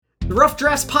The Rough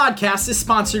Drafts podcast is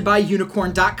sponsored by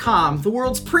Unicorn.com, the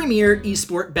world's premier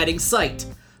esport betting site.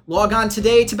 Log on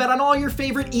today to bet on all your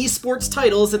favorite esports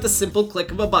titles at the simple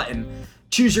click of a button.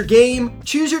 Choose your game,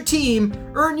 choose your team,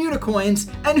 earn unicoins,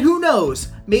 and who knows,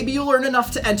 maybe you'll earn enough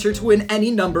to enter to win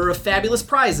any number of fabulous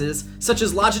prizes, such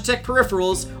as Logitech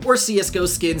peripherals or CSGO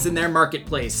skins in their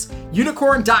marketplace.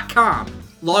 Unicorn.com.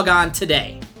 Log on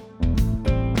today.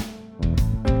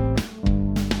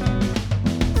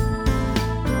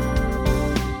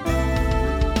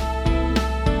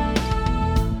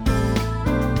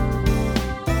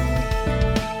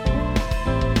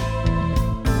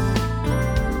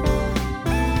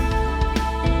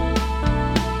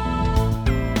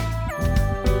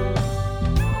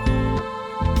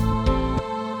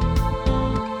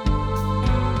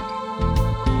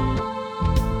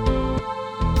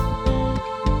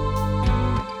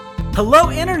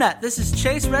 Hello Internet, this is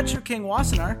Chase Retro King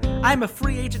Wassenaar. I'm a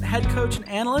free agent head coach and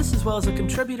analyst as well as a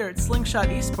contributor at Slingshot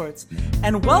Esports.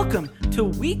 And welcome to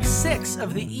week 6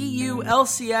 of the EU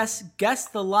LCS Guess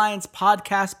the Lions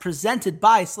podcast presented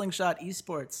by Slingshot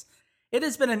Esports. It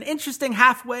has been an interesting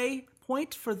halfway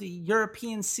point for the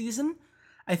European season.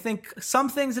 I think some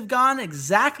things have gone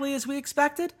exactly as we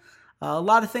expected. A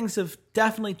lot of things have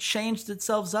definitely changed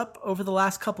themselves up over the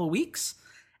last couple weeks.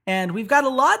 And we've got a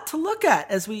lot to look at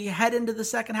as we head into the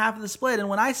second half of the split. And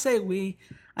when I say we,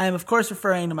 I am of course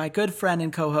referring to my good friend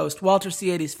and co-host, Walter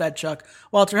C80's Fedchuk.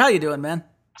 Walter, how you doing, man?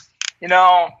 You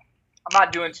know, I'm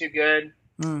not doing too good.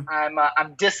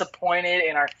 I'm disappointed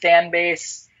in our fan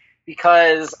base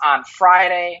because on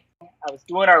Friday I was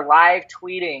doing our live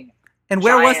tweeting. And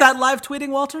where was that live tweeting,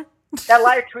 Walter? That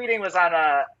live tweeting was on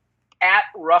at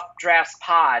Rough Drafts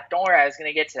Pod. Don't worry, I was going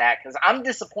to get to that because I'm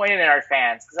disappointed in our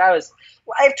fans because I was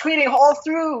live tweeting all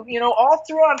through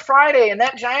on Friday in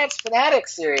that Giants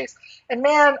Fanatics series. And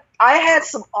man, I had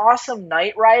some awesome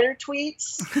Knight Rider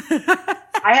tweets.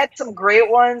 I had some great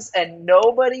ones and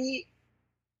nobody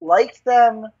liked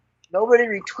them. Nobody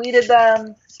retweeted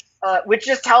them. Which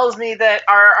just tells me that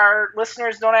our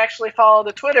listeners don't actually follow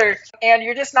the Twitter, and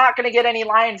you're just not going to get any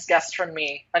Lions guests from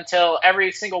me until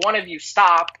every single one of you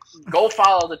stop, go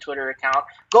follow the Twitter account,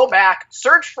 go back,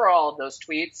 search for all of those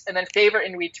tweets, and then favorite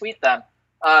and retweet them.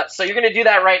 So you're going to do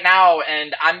that right now,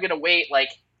 and I'm going to wait like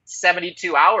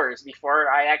 72 hours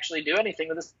before I actually do anything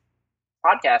with this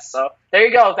podcast. So there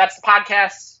you go. That's the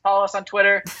podcast. Follow us on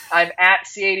Twitter. I'm at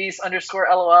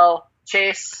C80s_LOL.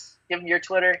 Chase, give me your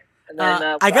Twitter.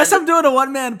 Then, I guess I'm doing a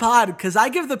one-man pod because I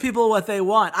give the people what they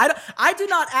want. I do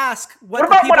not ask what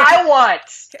about what I want?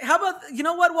 How about, you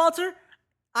know what, Walter?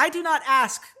 I do not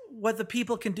ask what the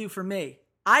people can do for me.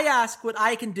 I ask what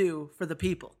I can do for the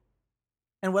people.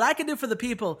 And what I can do for the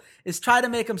people is try to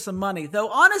make them some money. Though,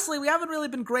 honestly, we haven't really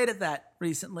been great at that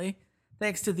recently,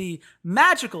 thanks to the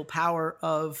magical power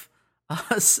of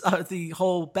the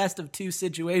whole best of two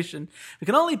situation. We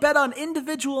can only bet on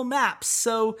individual maps.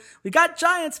 So we got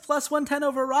Giants plus 110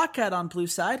 over Rocket on blue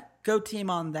side. Go team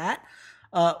on that.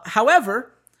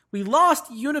 However, we lost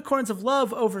Unicorns of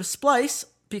Love over Splice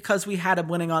because we had them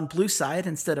winning on blue side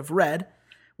instead of red,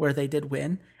 where they did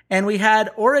win. And we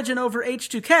had Origin over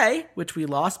H2K, which we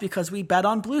lost because we bet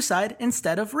on blue side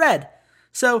instead of red.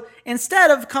 So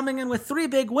instead of coming in with 3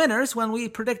 big winners when we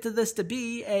predicted this to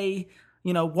be a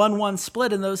 1-1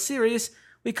 split in those series,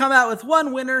 we come out with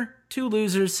 1 winner, 2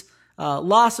 losers,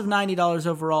 loss of $90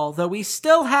 overall, though we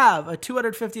still have a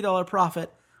 $250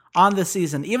 profit on the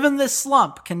season. Even this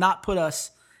slump cannot put us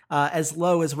as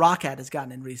low as Rocket has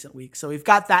gotten in recent weeks, so we've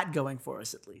got that going for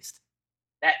us at least.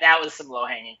 That was some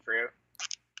low-hanging fruit.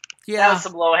 Yeah. That was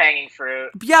some low-hanging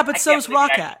fruit. Yeah, but so's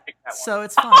Rocket, so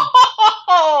it's fine.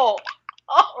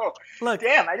 Oh, look!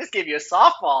 Damn! I just gave you a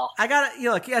softball. I gotta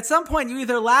look. At some point, you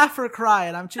either laugh or cry,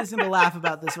 and I'm choosing to laugh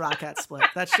about this Rocket split.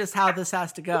 That's just how this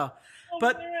has to go.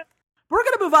 But we're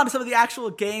gonna move on to some of the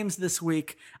actual games this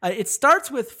week. It starts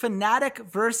with Fnatic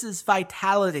versus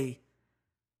Vitality.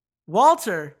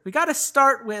 Walter, we got to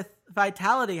start with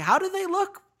Vitality. How do they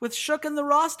look with Shook in the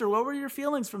roster? What were your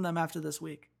feelings from them after this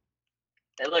week?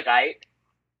 They look aight.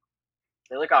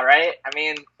 They look all right. I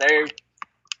mean,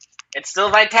 it's still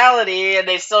Vitality, and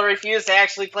they still refuse to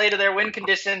actually play to their win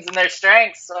conditions and their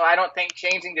strengths. So I don't think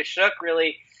changing to Shook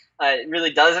really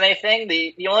does anything.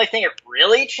 The only thing it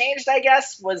really changed, I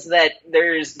guess, was that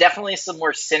there's definitely some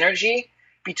more synergy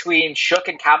between Shook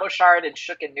and Cabochard and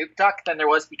Shook and Nukeduck than there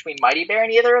was between Mighty Bear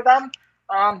and either of them.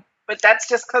 But that's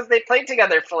just because they played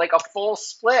together for like a full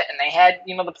split, and they had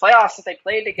the playoffs that they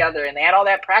played together, and they had all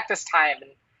that practice time,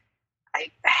 and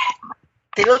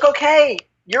they look okay.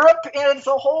 Europe as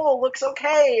a whole looks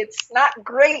okay. It's not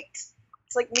great.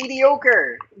 It's like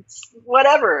mediocre. It's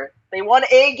whatever. They won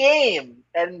a game,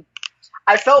 and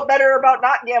I felt better about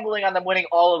not gambling on them winning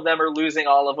all of them or losing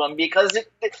all of them, because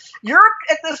Europe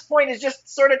at this point is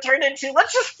just sort of turned into,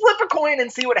 let's just flip a coin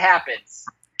and see what happens.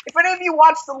 If any of you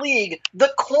watch the league,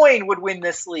 the coin would win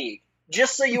this league.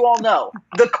 Just so you all know,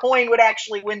 the coin would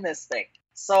actually win this thing.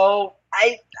 So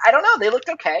I don't know. They looked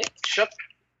okay. Shook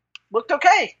looked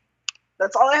okay.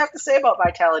 That's all I have to say about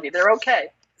Vitality. They're okay.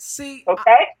 See,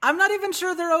 okay? I'm not even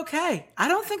sure they're okay. I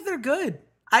don't think they're good.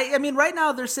 I mean, right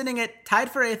now they're sitting at tied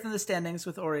for 8th in the standings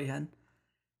with Origen.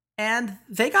 And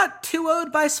they got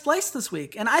 2-0'd by Splice this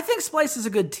week. And I think Splice is a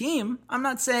good team. I'm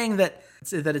not saying that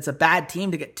it's a bad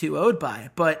team to get 2-0'd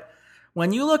by. But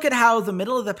when you look at how the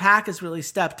middle of the pack has really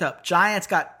stepped up, Giants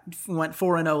went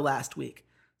 4-0 last week.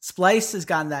 Splice has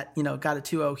gotten got a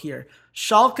 2-0 here.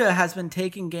 Schalke has been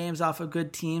taking games off of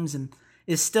good teams and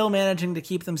is still managing to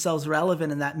keep themselves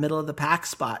relevant in that middle of the pack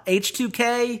spot.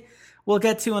 H2K we'll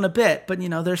get to in a bit, but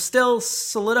they're still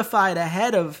solidified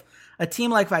ahead of a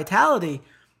team like Vitality.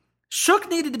 Shook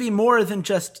needed to be more than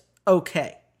just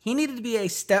okay. He needed to be a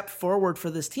step forward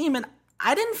for this team, and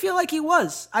I didn't feel like he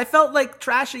was. I felt like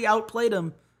Trashy outplayed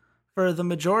him for the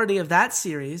majority of that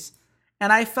series,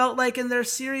 and I felt like in their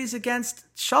series against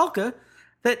Schalke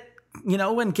that,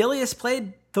 when Gilius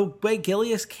played the way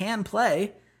Gilius can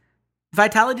play,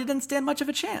 Vitality didn't stand much of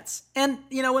a chance. And,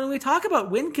 when we talk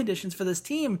about win conditions for this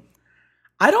team,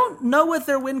 I don't know what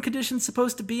their win condition's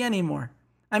supposed to be anymore.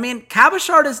 I mean,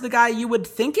 Kabashard is the guy you would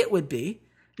think it would be.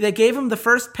 They gave him the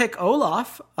first pick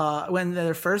Olaf when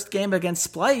their first game against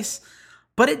Splice,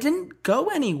 but it didn't go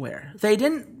anywhere. They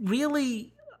didn't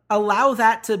really allow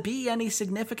that to be any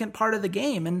significant part of the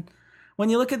game. And when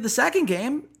you look at the second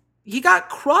game, he got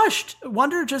crushed.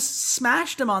 Wonder just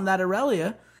smashed him on that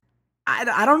Aurelia.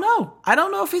 I don't know. I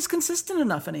don't know if he's consistent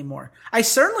enough anymore. I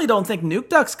certainly don't think Nuke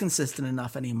Duck's consistent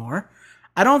enough anymore.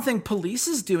 I don't think Police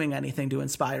is doing anything to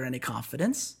inspire any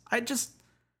confidence.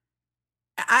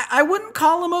 I wouldn't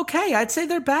call them okay. I'd say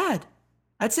they're bad.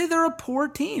 I'd say they're a poor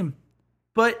team.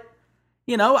 But,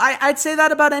 I'd say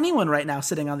that about anyone right now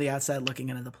sitting on the outside looking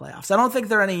into the playoffs. I don't think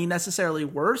they're any necessarily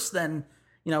worse than,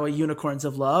 a Unicorns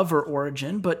of Love or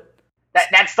Origin, but...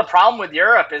 That's the problem with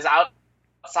Europe, is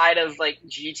outside of like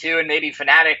G2 and maybe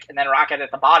Fnatic and then Rocket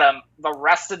at the bottom, the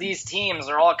rest of these teams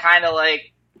are all kind of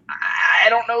like, I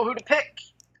don't know who to pick.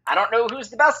 I don't know who's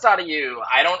the best out of you.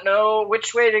 I don't know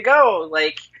which way to go.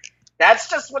 Like, that's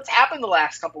just what's happened the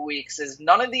last couple weeks, is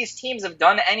none of these teams have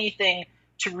done anything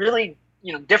to really,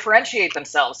 differentiate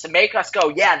themselves, to make us go,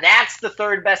 yeah, that's the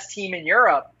third best team in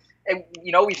Europe. And,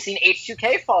 we've seen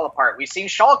H2K fall apart. We've seen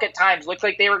Schalke at times look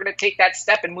like they were going to take that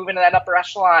step and move into that upper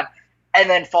echelon and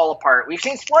then fall apart. We've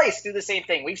seen Splice do the same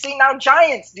thing. We've seen now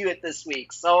Giants do it this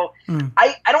week. So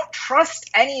I don't trust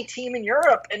any team in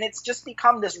Europe, and it's just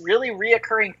become this really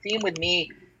reoccurring theme with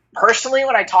me personally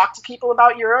when I talk to people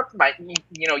about Europe,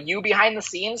 you behind the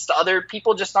scenes, to other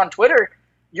people just on Twitter.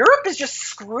 Europe is just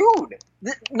screwed.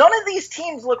 None of these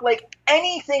teams look like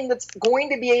anything that's going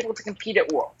to be able to compete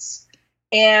at Worlds.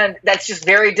 And that's just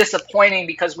very disappointing,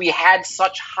 because we had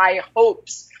such high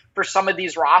hopes for some of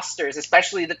these rosters,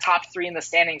 especially the top 3 in the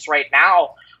standings right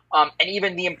now, and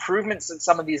even the improvements that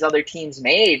some of these other teams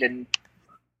made. And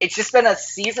it's just been a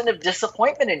season of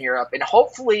disappointment in Europe. And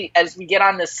hopefully, as we get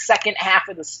on the second half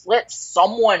of the split,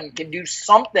 someone can do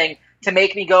something to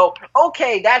make me go,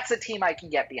 okay, that's a team I can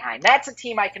get behind. That's a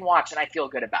team I can watch and I feel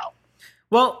good about.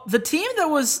 Well, the team that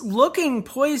was looking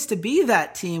poised to be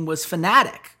that team was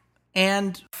Fnatic.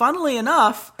 And funnily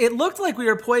enough, it looked like we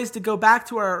were poised to go back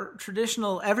to our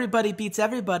traditional everybody beats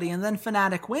everybody and then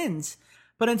Fnatic wins.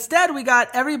 But instead, we got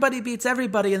everybody beats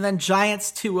everybody and then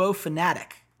Giants 2-0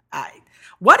 Fnatic.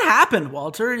 What happened,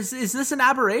 Walter? Is this an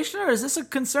aberration, or is this a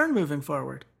concern moving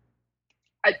forward?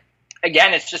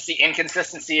 Again, it's just the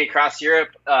inconsistency across Europe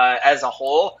as a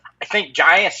whole. I think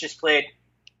Giants just played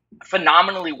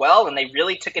phenomenally well, and they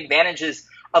really took advantages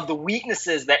of the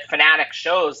weaknesses that Fnatic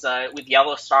shows with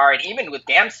Yellow Star and even with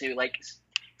Gamsu. Like,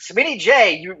 Smitty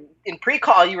J, in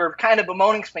pre-call, you were kind of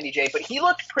bemoaning Smitty J, but he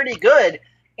looked pretty good,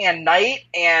 and Knight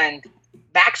and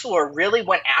Maxwell really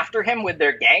went after him with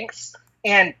their ganks,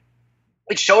 and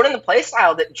it showed in the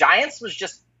playstyle that Giants was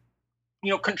just,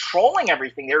 controlling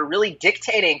everything. They were really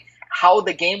dictating how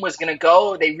the game was going to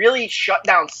go. They really shut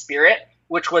down Spirit,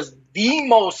 which was the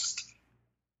most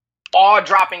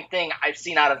awe-dropping thing I've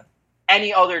seen out of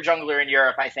any other jungler in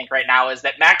Europe, I think, right now, is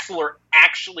that Maxwell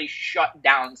actually shut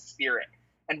down Spirit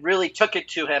and really took it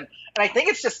to him. And I think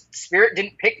it's just Spirit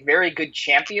didn't pick very good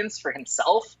champions for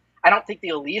himself. I don't think the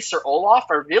Elise or Olaf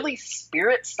are really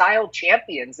Spirit-style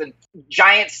champions. And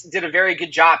Giants did a very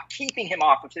good job keeping him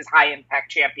off of his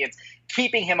high-impact champions,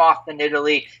 keeping him off the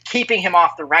Nidalee, keeping him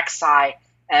off the Rek'Sai.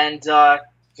 And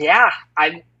Yeah,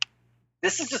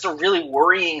 this is just a really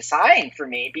worrying sign for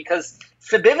me because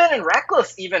Forbidden and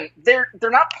Reckless even they're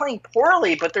not playing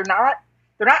poorly, but they're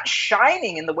not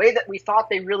shining in the way that we thought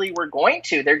they really were going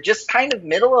to. They're just kind of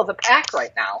middle of the pack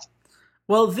right now.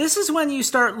 Well, this is when you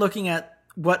start looking at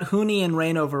what Hooney and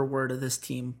Rainover were to this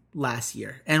team last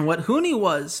year. And what Hooney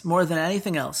was, more than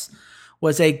anything else,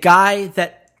 was a guy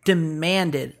that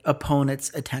demanded opponents'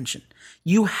 attention.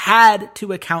 You had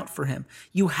to account for him.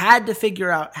 You had to figure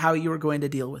out how you were going to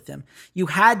deal with him. You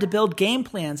had to build game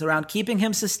plans around keeping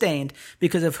him sustained,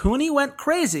 because if Hooney went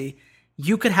crazy,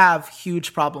 you could have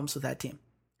huge problems with that team.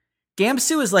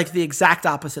 Gamsu is like the exact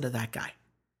opposite of that guy.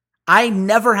 I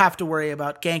never have to worry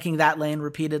about ganking that lane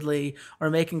repeatedly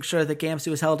or making sure that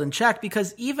Gamsu is held in check,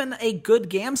 because even a good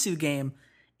Gamsu game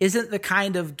isn't the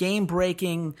kind of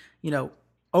game-breaking,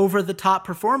 over-the-top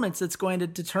performance that's going to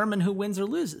determine who wins or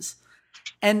loses.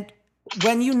 And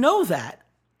when you know that,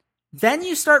 then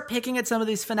you start picking at some of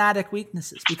these Fnatic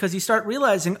weaknesses, because you start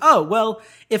realizing,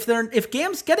 if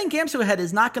getting Gamsu ahead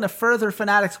is not going to further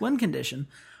Fnatic's win condition,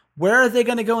 where are they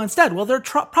going to go instead? Well, they're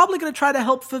probably going to try to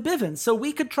help Forbidden, so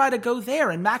we could try to go there.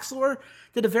 And Maxlor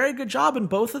did a very good job in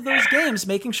both of those games,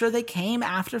 making sure they came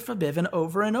after Forbidden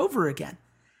over and over again.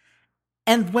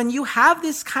 And when you have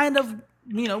this kind of,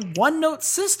 one-note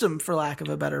system, for lack of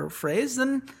a better phrase,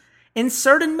 then in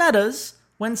certain metas,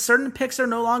 when certain picks are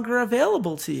no longer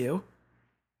available to you,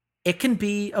 it can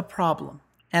be a problem.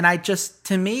 And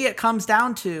to me, it comes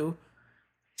down to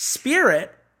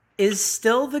Spirit is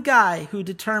still the guy who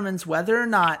determines whether or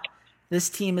not this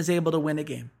team is able to win a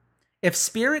game. If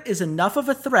Spirit is enough of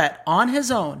a threat on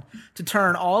his own to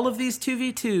turn all of these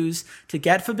 2v2s, to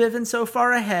get Forbidden so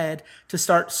far ahead, to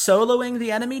start soloing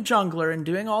the enemy jungler and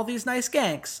doing all these nice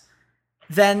ganks,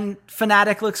 then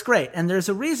Fnatic looks great. And there's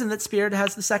a reason that Spirit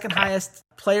has the second highest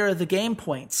player of the game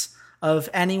points of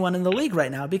anyone in the league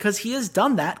right now, because he has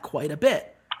done that quite a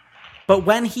bit. But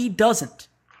when he doesn't,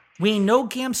 we know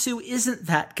Gamsu isn't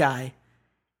that guy,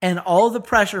 and all the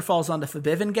pressure falls onto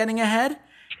Forbidden getting ahead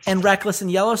and Reckless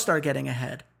and Yellowstar getting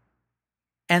ahead.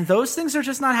 And those things are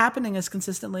just not happening as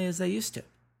consistently as they used to.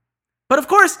 But of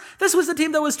course, this was a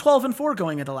team that was 12-4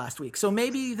 going into last week, so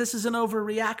maybe this is an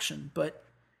overreaction, but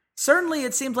certainly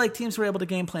it seemed like teams were able to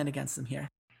game plan against them here.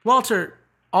 Walter,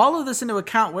 all of this into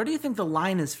account, where do you think the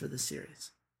line is for this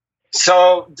series?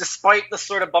 So, despite the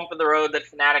sort of bump in the road that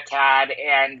Fnatic had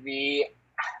and the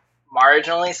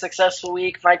marginally successful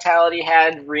week Vitality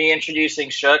had reintroducing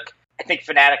Shook, I think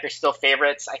Fnatic are still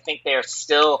favorites. I think they are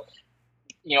still,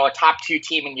 a top 2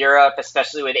 team in Europe,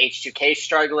 especially with H2K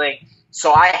struggling.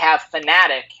 So I have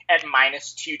Fnatic at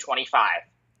minus 225.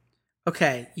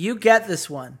 Okay, you get this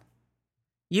one.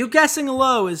 You guessing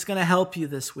low is going to help you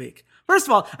this week. First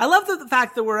of all, I love the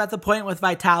fact that we're at the point with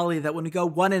Vitality that when we go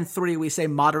 1-3, we say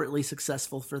moderately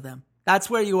successful for them. That's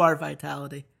where you are,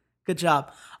 Vitality. Good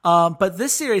job. But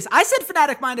this series, I said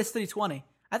Fnatic minus 320.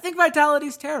 I think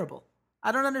Vitality's terrible.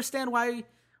 I don't understand why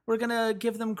we're going to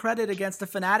give them credit against a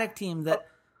Fnatic team that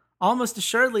almost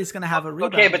assuredly is going to have a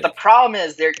rebound. Okay, but the problem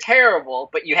is they're terrible,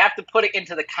 but you have to put it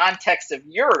into the context of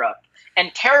Europe.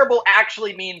 And terrible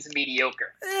actually means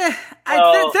mediocre.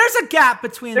 There's a gap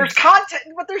between... There's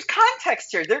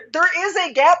context here. There is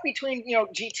a gap between,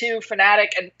 G2, Fnatic,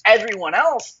 and everyone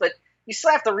else, but you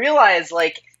still have to realize,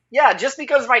 just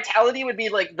because Vitality would be,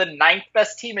 the 9th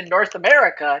best team in North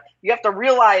America, you have to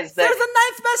realize that... They're the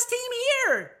 9th best team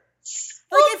here!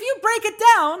 If you break it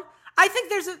down, I think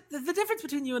there's the difference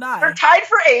between you and I. They're tied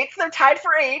for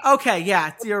 8th. Okay,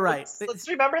 yeah, you're right. Let's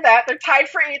remember that. They're tied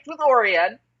for 8th with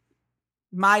Orion.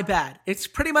 My bad. It's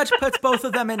pretty much puts both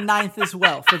of them in 9th as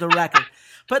well, for the record.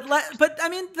 But I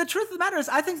mean, the truth of the matter is,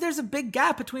 I think there's a big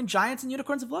gap between Giants and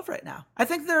Unicorns of Love right now. I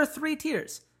think there are 3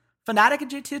 tiers. Fnatic and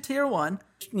G2 tier 1,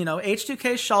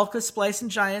 H2K, Schalke, Splice,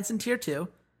 and Giants in tier 2.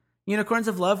 Unicorns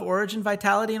of Love, Origin,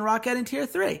 Vitality, and Rocket in tier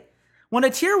 3. When a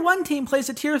tier 1 team plays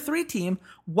a tier 3 team,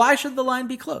 why should the line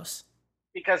be close?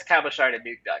 Because Cabochard and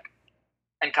Nuke Duck.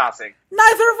 And Kosing.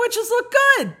 Neither of which has looked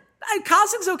good.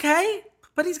 Kosing's okay.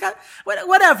 But he's got...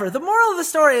 Whatever. The moral of the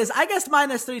story is, I guessed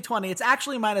minus 320. It's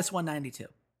actually minus 192.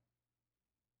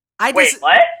 Wait,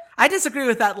 what? I disagree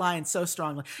with that line so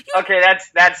strongly. Okay,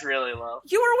 that's really low.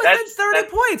 You were within 30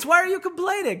 points. Why are you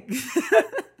complaining?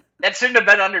 That shouldn't have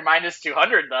been under minus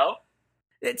 200, though.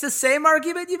 It's the same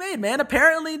argument you made, man.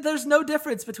 Apparently, there's no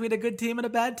difference between a good team and a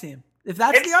bad team. If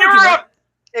that's the argument...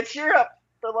 It's Europe.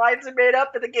 The lines are made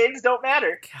up and the games don't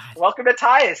matter. God. Welcome to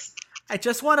Tyus. I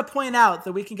just want to point out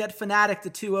that we can get Fnatic to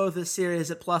 2-0 this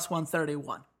series at plus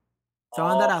 131.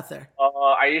 Throwing that out there.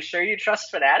 Are you sure you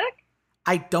trust Fnatic?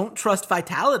 I don't trust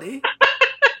Vitality.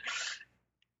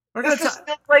 We're gonna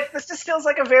this just feels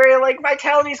like a very like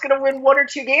Vitality's going to win 1 or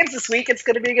 2 games this week. It's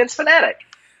going to be against Fnatic.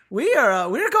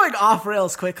 We're going off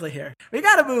rails quickly here. We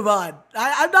got to move on.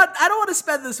 I don't want to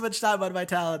spend this much time on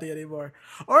Vitality anymore.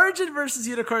 Origin versus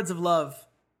Unicorns of Love.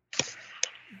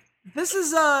 This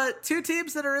is 2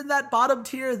 teams that are in that bottom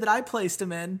tier that I placed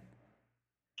them in.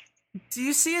 Do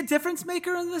you see a difference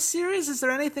maker in this series? Is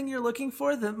there anything you're looking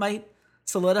for that might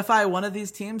solidify one of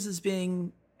these teams as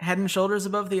being head and shoulders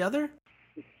above the other?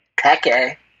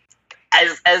 Peke.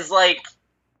 As like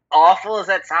awful as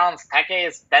that sounds, Peke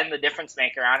has been the difference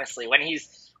maker, honestly. When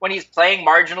he's playing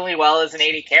marginally well as an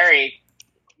AD carry,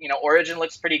 Origin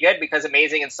looks pretty good because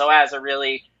Amazing and Soaz are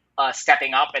really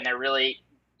stepping up, and they're really,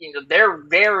 they're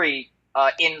very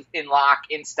in lock,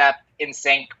 in step, in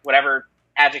sync, whatever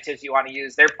adjectives you want to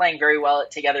use. They're playing very well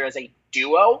together as a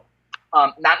duo.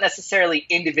 Not necessarily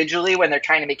individually when they're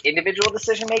trying to make individual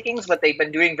decision makings, but they've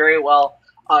been doing very well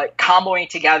comboing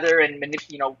together and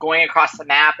going across the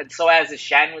map. And so as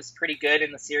Shen was pretty good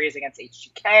in the series against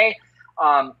HGK.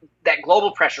 That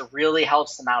global pressure really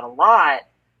helps them out a lot,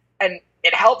 and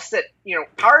it helps that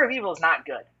Power of Evil is not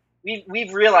good.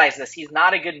 We've realized this. He's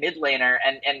not a good mid laner,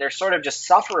 and they're sort of just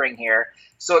suffering here.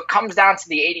 So it comes down to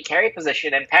the AD carry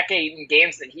position, and Peke, in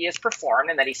games that he has performed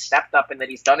and that he's stepped up and that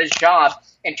he's done his job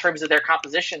in terms of their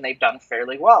composition, they've done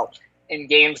fairly well. In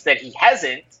games that he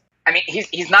hasn't, I mean,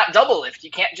 he's not double lift.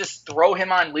 You can't just throw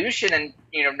him on Lucian and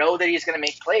know that he's going to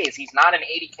make plays. He's not an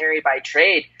AD carry by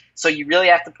trade, so you really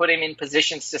have to put him in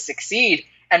positions to succeed.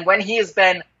 And when he has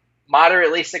been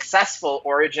moderately successful,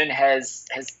 Origin has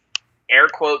air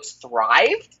quotes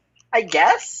thrived, I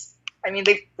guess. I mean,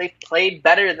 they've played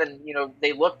better than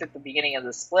they looked at the beginning of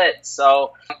the split.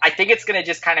 So I think it's going to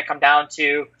just kind of come down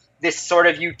to this sort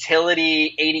of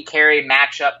utility AD carry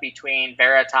matchup between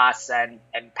Veritas and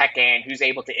Peke, and who's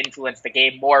able to influence the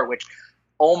game more, which,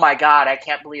 oh my god, I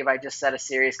can't believe I just said a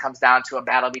series comes down to a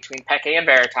battle between Peke and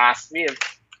Veritas.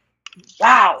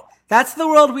 Wow. That's the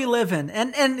world we live in.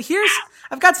 And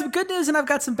I've got some good news and I've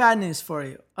got some bad news for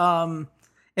you.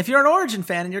 If you're an Origin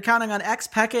fan and you're counting on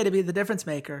Peke to be the difference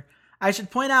maker, I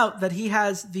should point out that he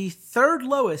has the 3rd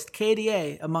lowest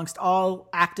KDA amongst all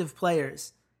active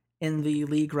players in the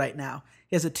league right now.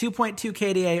 He has a 2.2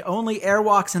 KDA. Only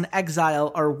Airwalks and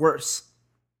Exile are worse.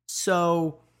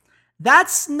 So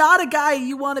that's not a guy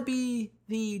you want to be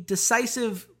the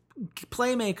decisive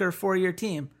playmaker for your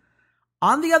team.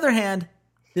 On the other hand,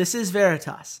 this is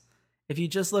Veritas. If you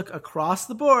just look across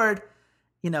the board,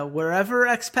 wherever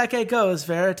Peke goes,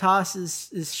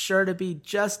 Veritas is sure to be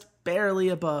just barely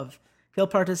above. Kill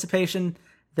participation,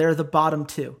 they're the bottom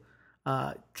 2.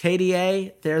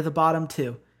 KDA, they're the bottom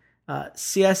 2.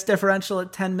 CS differential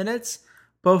at 10 minutes,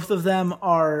 both of them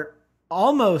are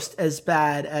almost as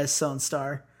bad as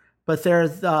Sonstar, but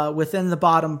they're within the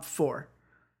bottom 4.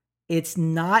 It's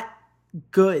not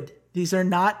good. These are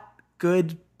not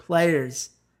good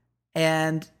players.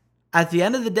 And at the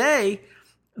end of the day,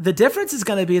 the difference is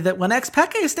going to be that when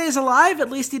Peke stays alive,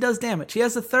 at least he does damage. He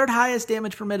has the 3rd highest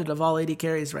damage permitted of all AD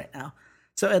carries right now.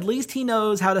 So at least he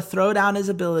knows how to throw down his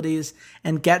abilities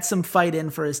and get some fight in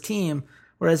for his team.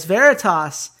 Whereas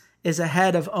Veritas is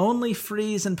ahead of only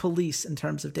Freeze and Police in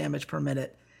terms of damage per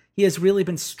minute. He has really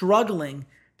been struggling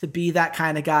to be that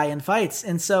kind of guy in fights.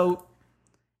 And so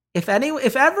if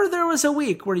ever there was a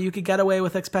week where you could get away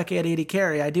with Peke at AD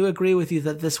carry, I do agree with you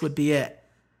that this would be it.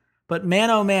 But man,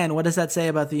 oh man, what does that say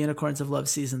about the Unicorns of Love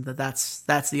season? That's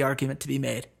the argument to be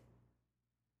made.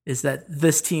 Is that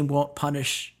this team won't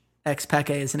punish Peke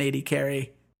as an AD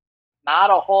carry.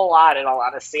 Not a whole lot, in all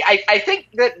honesty. I think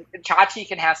that Chachi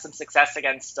can have some success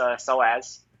against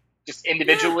Soaz. Just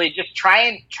individually, just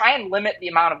try and limit the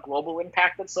amount of global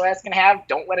impact that Soaz can have.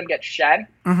 Don't let him get Shen.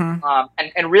 Mm-hmm.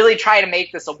 And really try to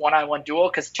make this a one-on-one duel,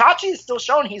 because Chachi is still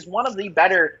shown he's one of the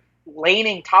better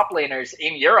laning top laners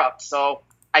in Europe. So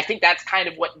I think that's kind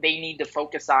of what they need to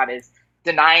focus on, is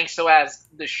denying Soaz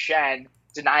the Shen,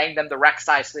 denying them the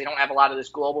Rek'Sai so they don't have a lot of this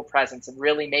global presence, and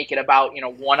really make it about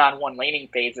one-on-one laning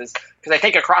phases. Because I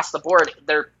think across the board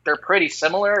they're pretty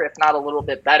similar, if not a little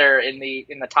bit better in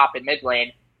the top and mid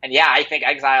lane. And yeah, I think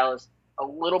Exile is a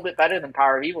little bit better than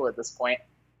Power of Evil at this point.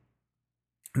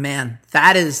 Man,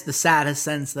 that is the saddest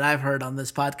sentence that I've heard on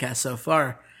this podcast so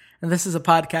far. And this is a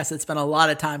podcast that spent a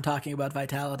lot of time talking about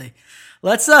Vitality.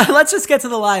 Let's just get to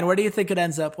the line. Where do you think it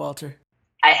ends up, Walter?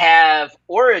 I have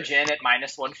Origin at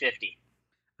 -150.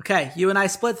 Okay, you and I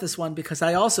split this one because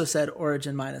I also said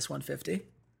Origin -150.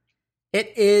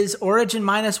 It is Origin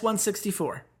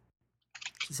 -164.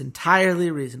 Which is entirely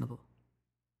reasonable.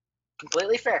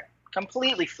 Completely fair.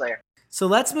 Completely fair. So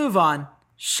let's move on.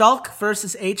 Shulk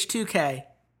versus H2K.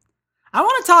 I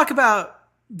want to talk about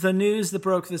the news that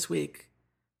broke this week.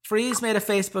 Freese made a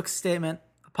Facebook statement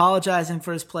apologizing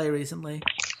for his play recently.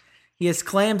 He has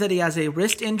claimed that he has a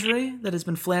wrist injury that has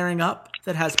been flaring up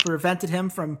that has prevented him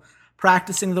from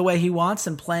practicing the way he wants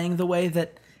and playing the way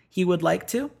that he would like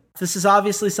to. This is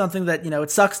obviously something that,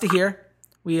 it sucks to hear.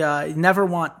 We never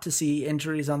want to see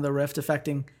injuries on the Rift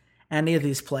affecting any of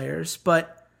these players.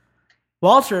 But,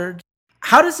 Walter,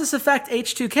 how does this affect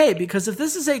H2K? Because if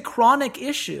this is a chronic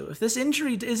issue, if this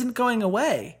injury isn't going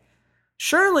away,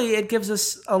 surely it gives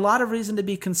us a lot of reason to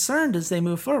be concerned as they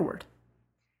move forward.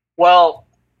 Well,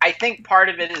 I think part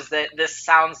of it is that this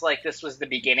sounds like this was the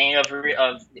beginning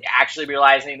of actually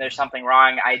realizing there's something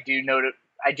wrong. I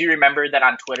do remember that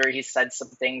on Twitter he said some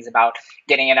things about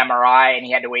getting an MRI and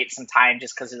he had to wait some time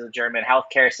just because of the German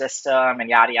healthcare system and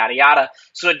yada, yada, yada.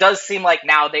 So it does seem like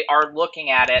now they are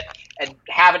looking at it and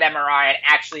have an MRI and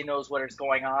actually knows what is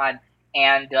going on.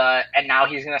 And now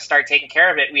he's going to start taking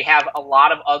care of it. We have a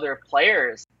lot of other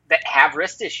players that have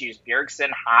wrist issues. Bjergsen,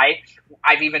 Hyde.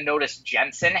 I've even noticed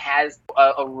Jensen has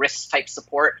a wrist type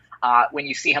support when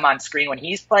you see him on screen when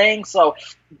he's playing. So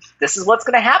this is what's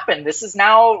going to happen.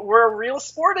 We're a real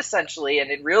sport essentially. And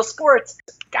in real sports,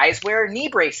 guys wear knee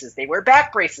braces. They wear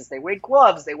back braces. They wear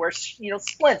gloves. They wear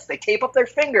splints. They tape up their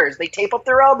fingers. They tape up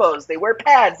their elbows. They wear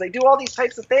pads. They do all these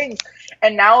types of things.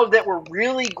 And now that we're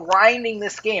really grinding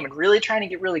this game and really trying to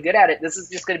get really good at it, this is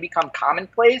just going to become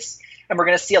commonplace. And we're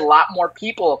going to see a lot more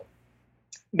people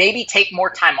maybe take more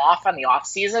time off on the off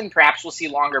season. Perhaps we'll see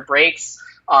longer breaks.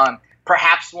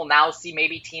 Perhaps we'll now see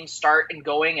maybe teams start and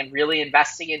going and really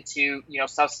investing into,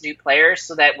 substitute players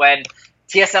so that when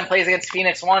TSM plays against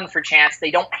Phoenix One for chance,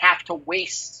 they don't have to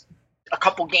waste a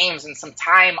couple games and some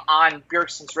time on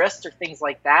Bjergsen's wrist or things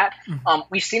like that.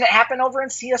 We've seen it happen over in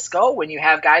CSGO when you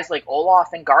have guys like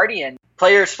Olaf and Guardian,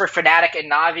 players for Fnatic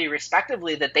and Na'Vi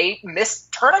respectively, that they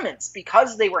missed tournaments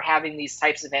because they were having these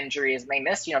types of injuries, and they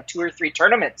missed 2 or 3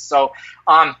 tournaments. So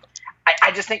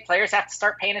I just think players have to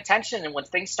start paying attention, and when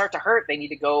things start to hurt, they need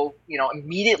to go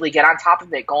immediately get on top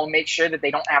of it, go and make sure that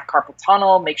they don't have carpal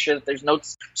tunnel, make sure that there's no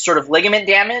sort of ligament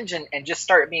damage, and just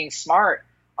start being smart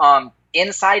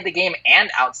inside the game and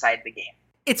outside the game.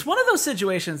 It's one of those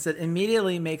situations that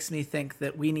immediately makes me think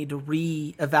that we need to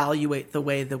reevaluate the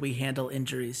way that we handle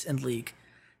injuries in League.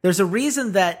 There's a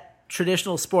reason that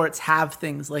traditional sports have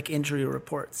things like injury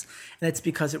reports, and it's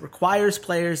because it requires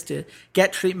players to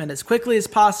get treatment as quickly as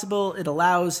possible. It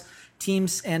allows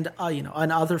teams and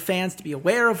and other fans to be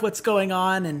aware of what's going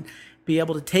on and be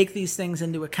able to take these things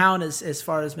into account as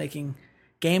far as making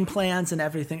game plans and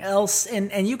everything else.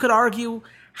 And you could argue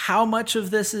how much of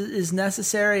this is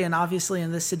necessary, and obviously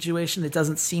in this situation it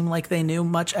doesn't seem like they knew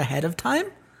much ahead of time.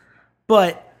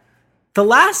 But the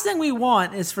last thing we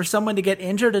want is for someone to get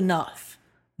injured enough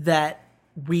that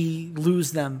we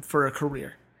lose them for a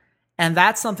career. And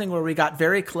that's something where we got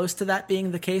very close to that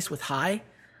being the case with High.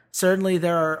 Certainly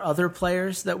there are other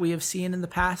players that we have seen in the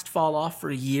past fall off for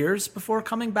years before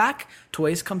coming back.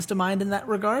 Toys comes to mind in that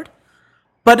regard.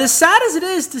 But as sad as it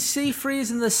is to see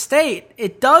Freeze in this state,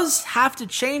 it does have to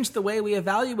change the way we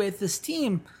evaluate this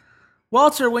team.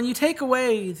 Walter, when you take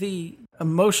away the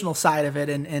emotional side of it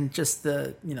and just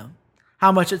the,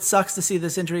 how much it sucks to see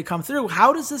this injury come through,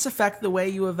 how does this affect the way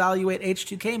you evaluate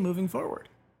H2K moving forward?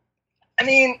 I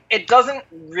mean, it doesn't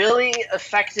really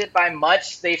affect it by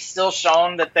much. They've still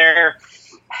shown that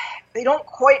they don't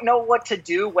quite know what to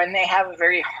do when they have a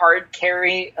very hard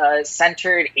carry,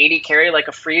 centered 80 carry like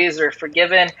a Freeze or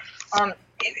Forgiven.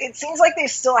 It seems like they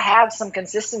still have some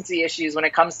consistency issues when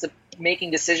it comes to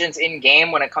making decisions in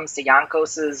game, when it comes to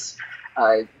Jankos's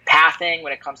pathing,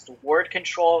 when it comes to ward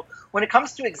control, when it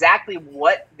comes to exactly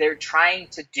what they're trying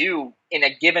to do in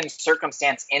a given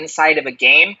circumstance inside of a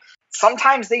game.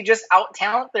 Sometimes they just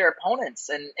out-talent their opponents,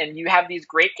 and you have these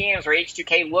great games where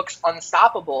H2K looks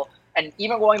unstoppable. And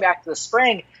even going back to the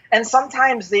spring, and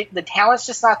sometimes the talent's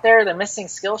just not there. They're missing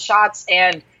skill shots,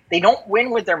 and they don't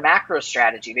win with their macro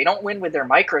strategy. They don't win with their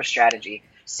micro strategy.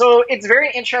 So it's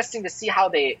very interesting to see how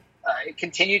they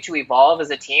continue to evolve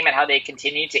as a team and how they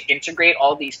continue to integrate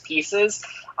all these pieces.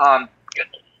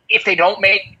 If they don't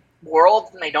make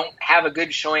Worlds and they don't have a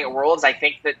good showing at Worlds, I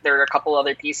think that there are a couple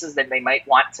other pieces that they might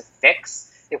want to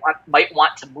fix. They might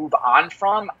want to move on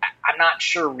from. I'm not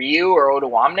sure Ryu or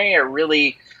Odoamne are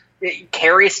really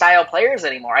carry style players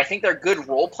anymore. I think they're good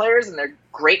role players and they're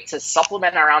great to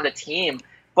supplement around a team,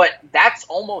 but that's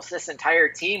almost this entire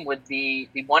team with the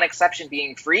one exception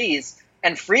being Freeze.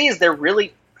 And Freeze, they're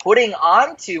really putting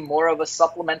onto more of a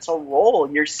supplemental role.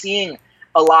 You're seeing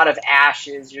a lot of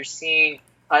Ashes. You're seeing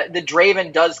the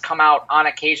Draven does come out on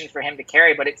occasion for him to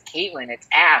carry, but it's Caitlyn, it's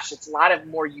Ashe. It's a lot of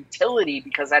more utility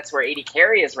because that's where AD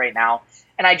carry is right now.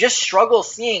 And I just struggle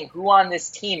seeing who on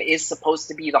this team is supposed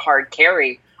to be the hard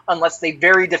carry unless they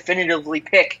very definitively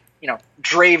pick,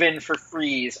 Draven for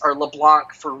Freeze or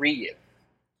LeBlanc for Ryu.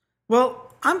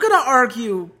 Well, I'm going to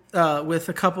argue with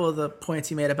a couple of the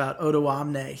points you made about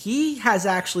Odoamne. He has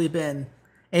actually been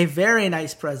a very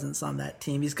nice presence on that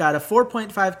team. He's got a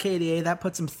 4.5 KDA. That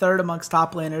puts him third amongst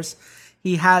top laners.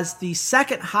 He has the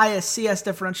second highest CS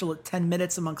differential at 10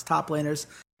 minutes amongst top laners,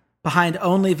 behind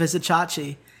only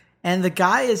Vizicachi. And the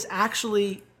guy is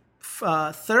actually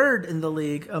third in the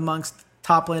league amongst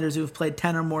top laners who have played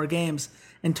 10 or more games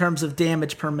in terms of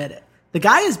damage per minute. The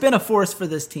guy has been a force for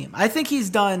this team. I think he's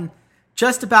done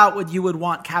just about what you would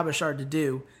want Cabochard to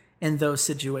do in those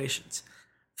situations.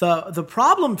 The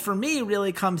problem for me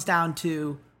really comes down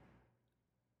to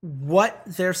what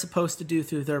they're supposed to do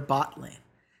through their bot lane.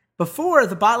 Before,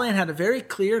 the bot lane had a very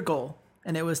clear goal,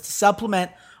 and it was to supplement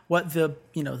what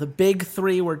the big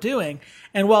three were doing.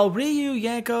 And while Ryu,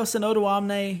 Jankos, and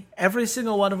Odoamne, every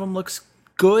single one of them looks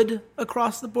good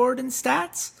across the board in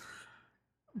stats,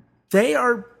 they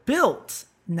are built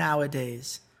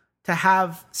nowadays to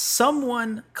have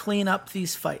someone clean up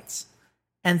these fights.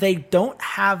 And they don't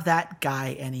have that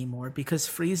guy anymore because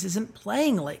Freeze isn't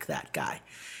playing like that guy.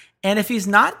 And if he's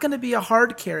not going to be a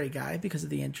hard carry guy because of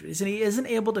the injuries, and he isn't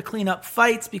able to clean up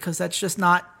fights because that's just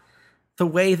not the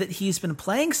way that he's been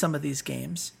playing some of these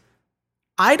games,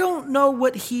 I don't know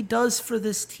what he does for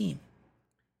this team.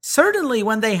 Certainly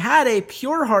when they had a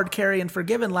pure hard carry in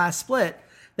Forgiven last split,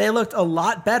 they looked a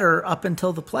lot better up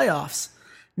until the playoffs.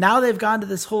 Now they've gone to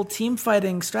this whole team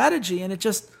fighting strategy, and it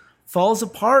just falls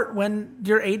apart when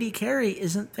your AD carry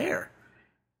isn't there.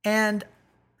 And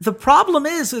the problem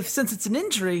is, since it's an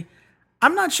injury,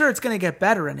 I'm not sure it's going to get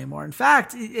better anymore. In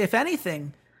fact, if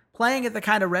anything, playing at the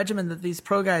kind of regimen that these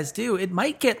pro guys do, it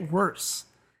might get worse.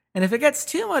 And if it gets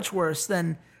too much worse,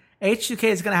 then H2K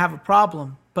is going to have a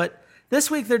problem. But this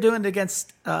week they're doing it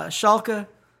against Schalke,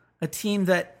 a team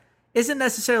that isn't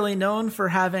necessarily known for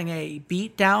having a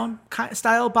beatdown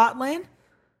style bot lane.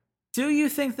 Do you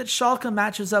think that Schalke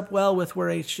matches up well with where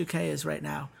H2K is right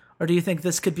now? Or do you think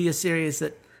this could be a series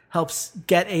that helps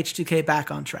get H2K back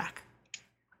on track?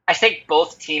 I think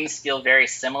both teams feel very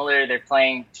similar. They're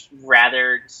playing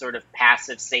rather sort of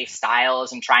passive, safe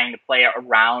styles and trying to play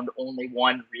around only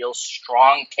one real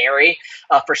strong carry.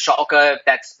 For Schalke,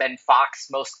 that's been Fox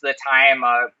most of the time.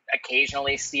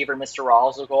 Occasionally, Steve or Mr.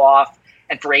 Rawls will go off.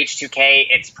 And for H2K,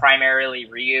 it's primarily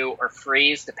Ryu or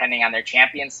Freeze, depending on their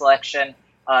champion selection.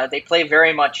 They play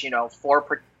very much, I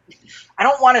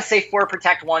don't want to say 4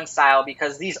 protect 1 style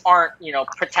because these aren't,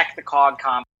 protect the cog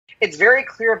comp. It's very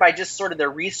clear by just sort of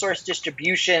their resource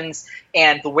distributions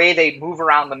and the way they move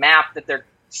around the map that they're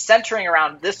centering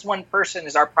around this one person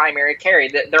is our primary carry.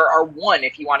 There are one,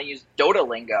 if you want to use Dota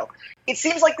lingo. It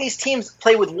seems like these teams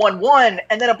play with 1-1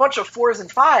 and then a bunch of 4s and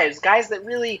 5s, guys that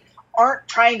really aren't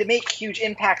trying to make huge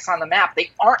impacts on the map. They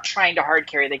aren't trying to hard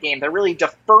carry the game. They're really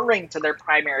deferring to their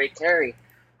primary carry.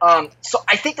 So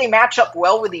I think they match up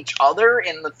well with each other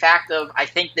in the fact of I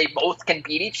think they both can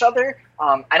beat each other.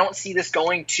 I don't see this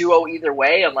going 2-0 either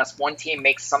way unless one team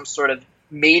makes some sort of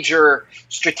major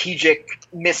strategic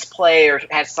misplay or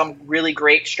has some really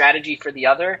great strategy for the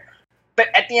other. But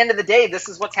at the end of the day, this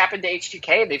is what's happened to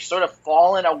H2K. They've sort of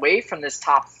fallen away from this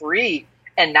top 3,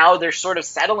 and now they're sort of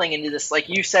settling into this, like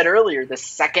you said earlier, the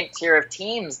second tier of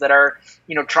teams that are,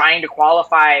 trying to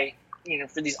qualify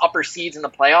for these upper seeds in the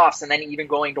playoffs and then even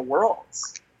going to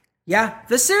Worlds. Yeah,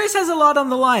 this series has a lot on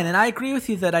the line, and I agree with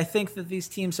you that I think that these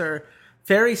teams are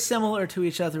very similar to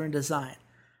each other in design.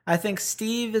 I think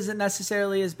Steve isn't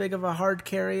necessarily as big of a hard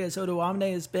carry as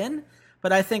Odoamne has been,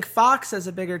 but I think Fox has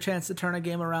a bigger chance to turn a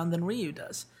game around than Ryu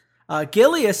does.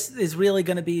 Gilius is really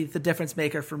going to be the difference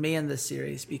maker for me in this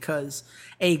series because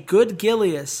a good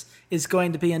Gilius is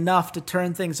going to be enough to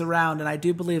turn things around, and I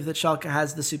do believe that Schalke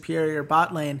has the superior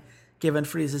bot lane given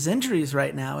Freeze's injuries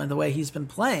right now and the way he's been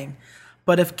playing.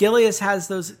 But if Gilius has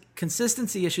those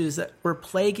consistency issues that were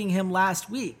plaguing him last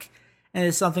week, and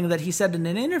it's something that he said in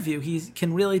an interview, he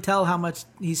can really tell how much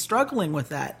he's struggling with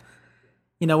that.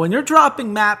 When you're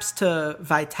dropping maps to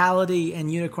Vitality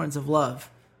and Unicorns of Love,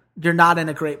 you're not in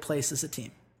a great place as a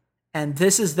team. And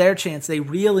this is their chance. They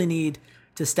really need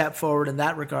to step forward in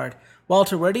that regard.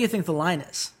 Walter, where do you think the line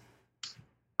is?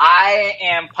 I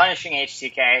am punishing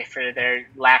H2K for their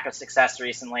lack of success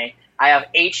recently. I have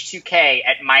H2K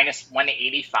at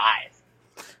 -185.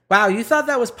 Wow, you thought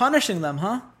that was punishing them,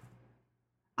 huh?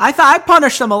 I thought I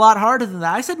punished them a lot harder than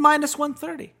that. I said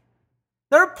 -130.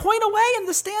 They're a point away in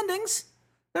the standings.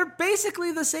 They're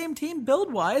basically the same team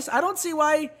build-wise. I don't see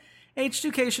why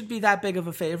H2K should be that big of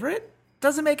a favorite.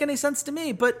 Doesn't make any sense to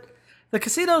me, but The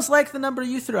casinos like the number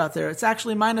you threw out there. It's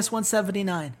actually minus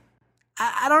 179.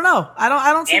 I don't know. I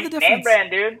don't see the difference. Name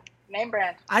brand, dude. Name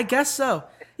brand. I guess so.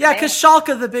 Yeah, because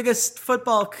Schalke, the biggest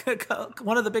football,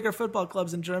 one of the bigger football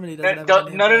clubs in Germany, doesn't have a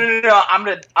name brand. No.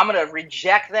 I'm gonna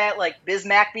reject that like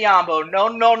Bismack Biyombo.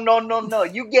 No.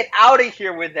 You get out of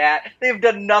here with that. They've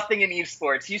done nothing in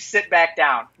esports. You sit back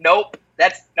down. Nope.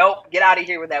 Get out of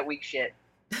here with that weak shit.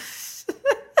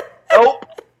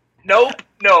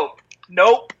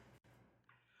 Nope.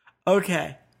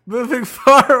 Okay, moving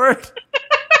forward.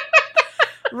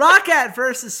 Roccat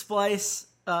versus Splyce.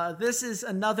 This is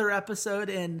another episode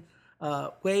in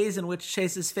ways in which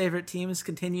Chase's favorite teams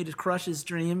continue to crush his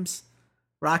dreams.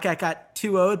 Roccat got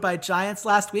 2-0'd by Giants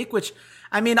last week, which,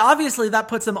 I mean, obviously that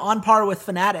puts him on par with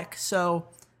Fnatic, so,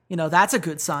 that's a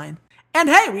good sign. And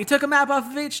hey, we took a map off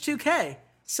of H2K,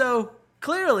 so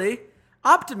clearly,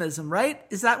 optimism, right?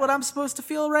 Is that what I'm supposed to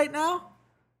feel right now?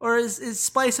 Or is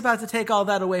Splyce about to take all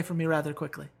that away from me rather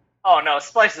quickly? Oh no,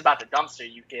 Splyce is about to dumpster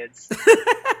you kids.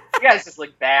 You guys just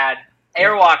look bad.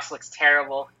 Airwalks looks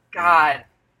terrible. God.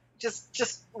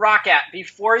 Just Roccat,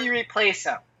 before you replace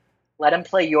him, let him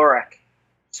play Yorick.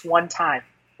 Just one time.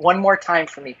 One more time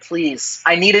for me, please.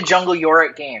 I need a jungle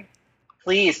Yorick game.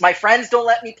 Please. My friends don't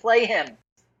let me play him.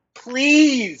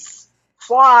 Please.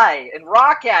 Fly and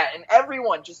Roccat and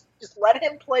everyone, just let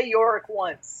him play Yorick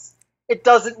once. It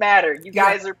doesn't matter. You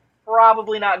guys are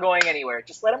probably not going anywhere.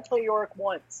 Just let him play Yorick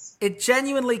once. It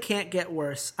genuinely can't get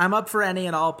worse. I'm up for any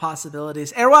and all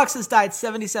possibilities. Airwalks has died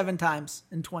 77 times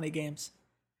in 20 games.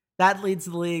 That leads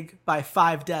the league by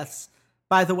 5 deaths.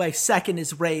 By the way, second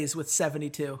is Raze with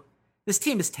 72. This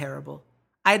team is terrible.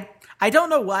 I don't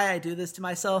know why I do this to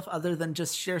myself other than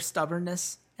just sheer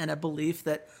stubbornness and a belief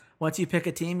that once you pick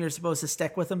a team, you're supposed to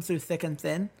stick with them through thick and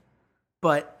thin.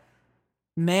 But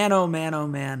man, oh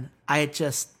man, I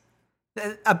just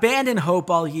abandon hope,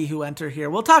 all ye who enter here.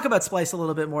 We'll talk about Splyce a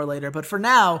little bit more later, but for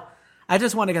now, I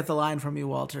just want to get the line from you,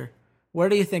 Walter. Where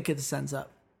do you think this ends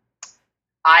up?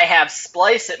 I have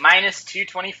Splyce at minus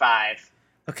 225.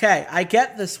 Okay, I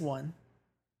get this one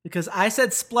because I said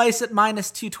Splyce at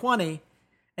minus 220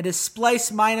 and is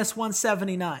Splyce minus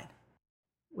 179,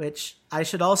 which I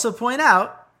should also point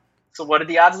out. So what are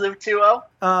the odds of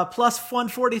 2-0? Plus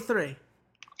 143.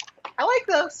 I like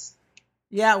those.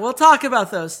 Yeah, we'll talk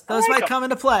about those. Those might them. come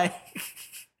into play.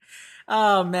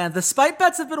 Oh, man. The spite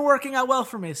bets have been working out well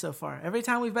for me so far. Every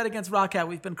time we've bet against Roccat,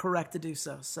 we've been correct to do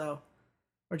so. So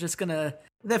we're just going to...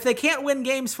 If they can't win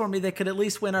games for me, they could at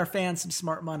least win our fans some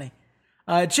smart money.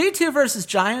 G2 versus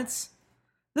Giants.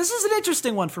 This is an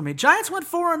interesting one for me. Giants went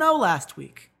 4-0 last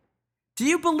week. Do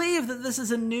you believe that this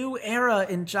is a new era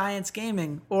in Giants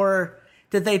gaming? Or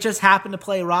did they just happen to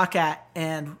play Roccat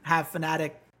and have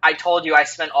Fnatic? I told you I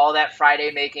spent all that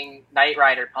Friday making Knight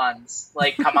Rider puns.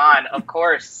 Like, come on, of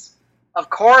course. I'm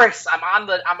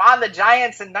on the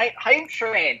Giants and Knight hype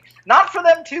train. Not for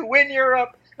them to win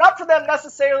Europe, not for them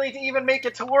necessarily to even make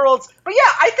it to Worlds, but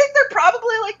yeah, I think they're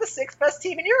probably like the 6th best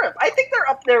team in Europe. I think they're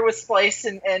up there with Splyce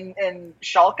and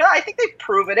Schalke. I think they've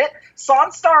proven it.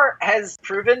 Sonstar has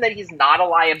proven that he's not a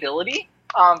liability.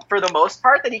 For the most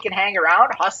part, that he can hang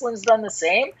around. Hustlin's done the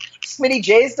same. Smitty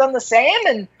J's done the same,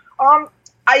 and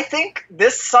I think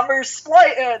this summer's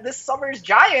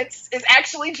Giants is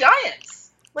actually Giants.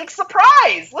 Like,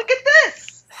 surprise! Look at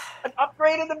this! An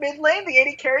upgrade in the mid lane, the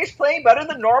 80 carries playing better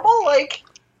than normal? Like,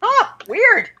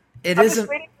 weird. I'm just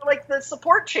waiting for, like, the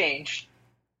support change.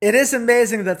 It is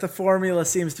amazing that the formula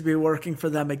seems to be working for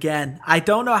them again. I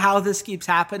don't know how this keeps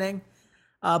happening,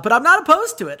 but I'm not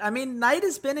opposed to it. I mean, Knight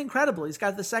has been incredible. He's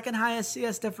got the second highest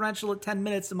CS differential at 10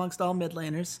 minutes amongst all mid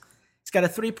laners. He's got a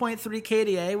 3.3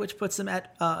 KDA, which puts him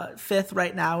at 5th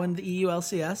right now in the EU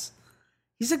LCS.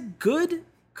 He's a good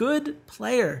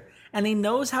player, and he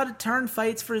knows how to turn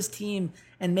fights for his team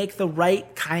and make the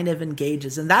right kind of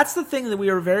engages. And that's the thing that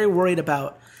we were very worried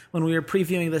about when we were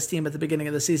previewing this team at the beginning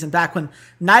of the season, back when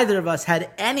neither of us had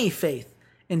any faith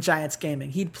in Giants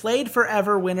Gaming. He'd played for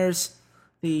Everwinners,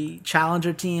 the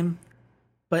challenger team,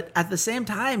 but at the same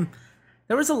time,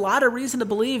 there was a lot of reason to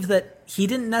believe that he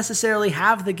didn't necessarily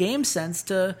have the game sense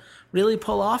to really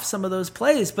pull off some of those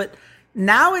plays. But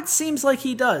now it seems like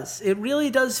he does. It really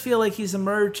does feel like he's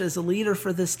emerged as a leader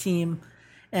for this team,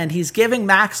 and he's giving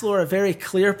Maxlore a very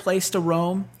clear place to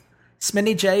roam.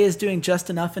 Smitty J is doing just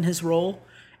enough in his role.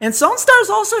 And Sonstar's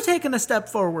also taken a step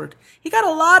forward. He got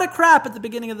a lot of crap at the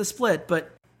beginning of the split,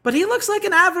 but he looks like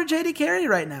an average 80 carry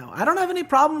right now. I don't have any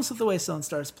problems with the way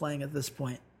Sonstar's playing at this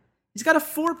point. He's got a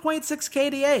 4.6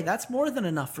 KDA. That's more than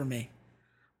enough for me.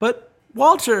 But,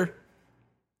 Walter,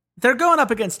 they're going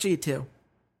up against G2.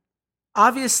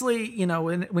 Obviously,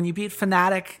 when you beat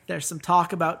Fnatic, there's some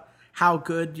talk about how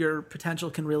good your potential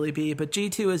can really be. But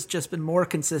G2 has just been more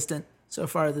consistent so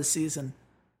far this season.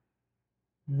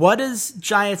 What does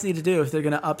Giants need to do if they're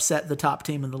going to upset the top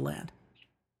team in the land?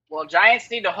 Well, Giants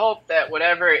need to hope that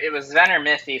whatever it was Sven or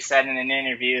Miffy said in an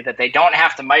interview that they don't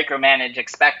have to micromanage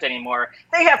Expect anymore.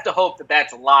 They have to hope that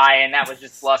that's a lie and that was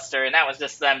just bluster and that was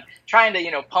just them trying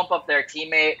to, pump up their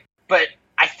teammate. But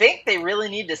I think they really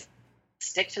need to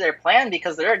stick to their plan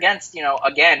because they're against,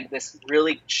 again, this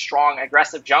really strong,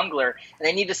 aggressive jungler. And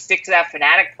they need to stick to that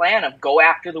Fnatic plan of go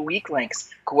after the weak links,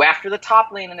 go after the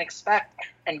top lane and Expect,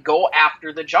 and go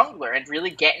after the jungler and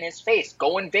really get in his face,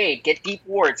 go invade, get deep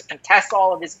wards, contest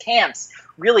all of his camps,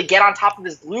 really get on top of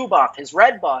his blue buff, his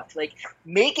red buff,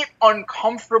 make it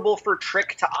uncomfortable for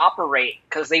Trick to operate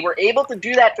because they were able to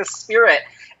do that to Spirit.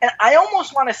 And I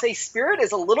almost want to say Spirit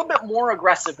is a little bit more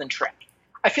aggressive than Trick.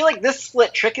 I feel like this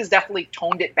split, Trick has definitely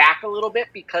toned it back a little bit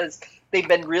because they've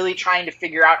been really trying to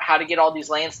figure out how to get all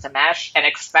these lanes to mesh, and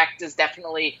Expect is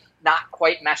definitely not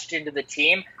quite meshed into the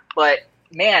team. But,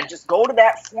 man, just go to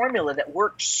that formula that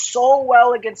worked so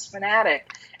well against Fnatic.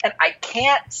 And I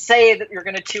can't say that you're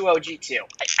going to 2-0 G2.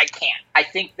 I can't. I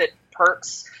think that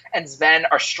Perkz and Sven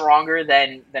are stronger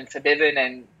than Forbidden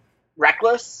and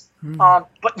Reckless.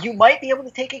 But you might be able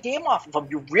to take a game off of them.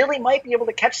 You really might be able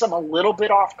to catch them a little bit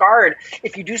off guard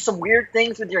if you do some weird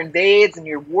things with your invades and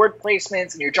your ward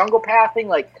placements and your jungle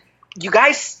pathing. You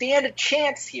guys stand a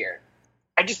chance here.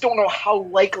 I just don't know how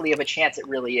likely of a chance it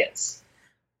really is.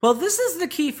 Well, this is the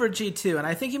key for G2, and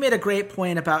I think you made a great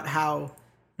point about how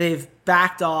they've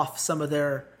backed off some of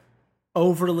their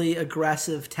overly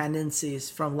aggressive tendencies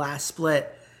from last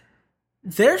split.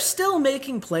 They're still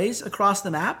making plays across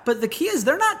the map, but the key is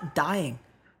they're not dying.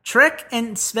 Trick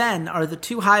and Sven are the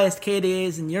two highest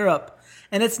KDAs in Europe,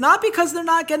 and it's not because they're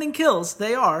not getting kills.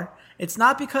 They are. It's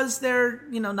not because they're,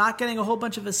 not getting a whole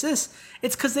bunch of assists.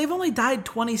 It's because they've only died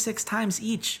 26 times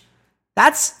each.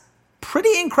 That's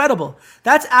pretty incredible.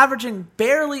 That's averaging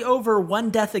barely over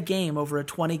one death a game over a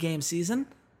 20-game season.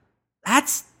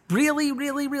 That's really,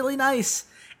 really, really nice.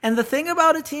 And the thing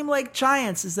about a team like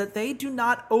Giants is that they do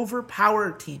not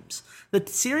overpower teams. The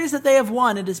series that they have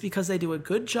won, it is because they do a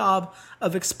good job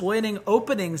of exploiting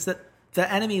openings that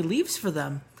the enemy leaves for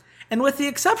them. And with the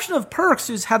exception of Perkz,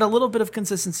 who's had a little bit of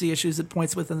consistency issues at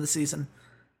points within the season,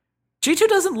 G2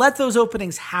 doesn't let those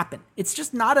openings happen. It's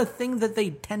just not a thing that they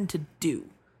tend to do.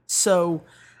 So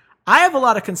I have a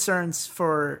lot of concerns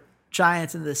for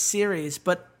Giants in this series,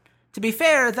 but to be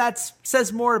fair, that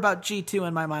says more about G2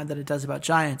 in my mind than it does about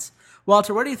Giants.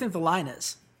 Walter, where do you think the line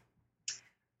is?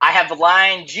 I have the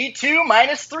line G2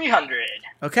 minus 300.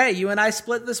 Okay, you and I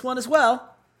split this one as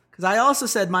well, because I also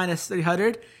said minus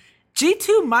 300.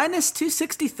 G2 minus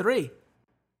 263.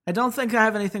 I don't think I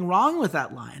have anything wrong with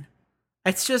that line.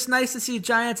 It's just nice to see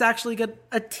Giants actually get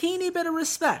a teeny bit of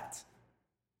respect.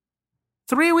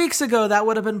 3 weeks ago, that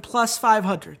would have been plus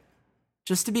 500.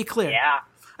 Just to be clear. Yeah.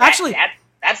 Actually,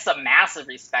 that's some massive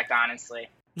respect, honestly.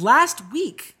 Last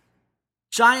week,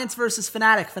 Giants versus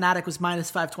Fnatic. Fnatic was minus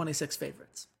 526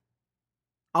 favorites.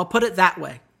 I'll put it that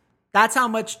way. That's how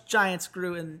much Giants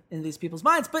grew in these people's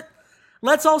minds. But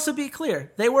let's also be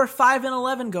clear. They were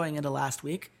 5-11 going into last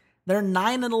week. They're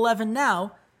 9-11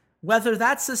 now. Whether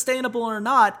that's sustainable or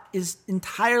not is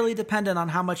entirely dependent on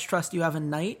how much trust you have in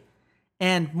Knight,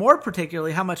 and more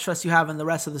particularly, how much trust you have in the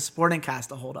rest of the supporting cast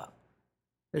to hold up.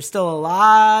 There's still a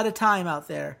lot of time out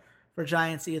there for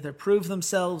Giants to either prove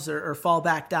themselves or fall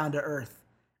back down to earth.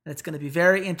 And it's going to be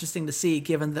very interesting to see,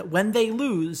 given that when they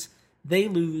lose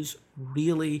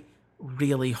really,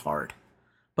 really hard.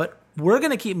 But we're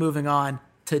going to keep moving on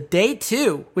to day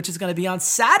 2, which is going to be on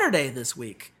Saturday this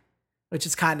week, which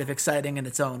is kind of exciting in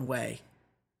its own way.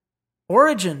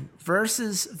 Origen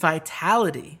versus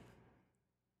Vitality.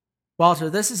 Walter,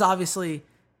 this is obviously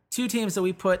two teams that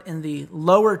we put in the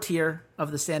lower tier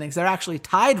of the standings. They're actually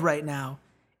tied right now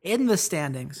in the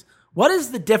standings. What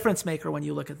is the difference maker when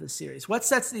you look at this series? What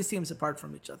sets these teams apart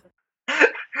from each other?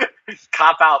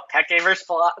 Cop out. Peke versus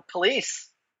Police.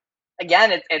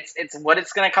 Again, it's what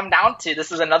it's going to come down to.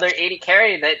 This is another 80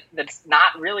 carry that's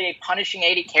not really a punishing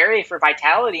 80 carry for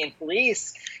Vitality and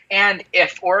Police. And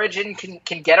if Origen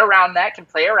can get around that, can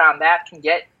play around that, can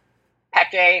get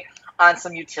Peke on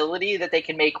some utility that they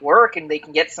can make work and they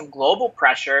can get some global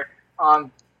pressure,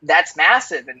 that's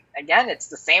massive. And again, it's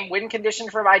the same win condition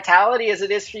for Vitality as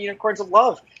it is for Unicorns of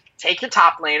Love. Take your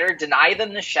top laner, deny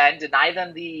them the Shen, deny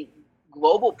them the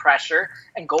global pressure,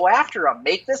 and go after them.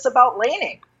 Make this about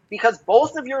laning. Because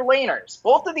both of your laners,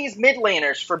 both of these mid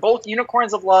laners for both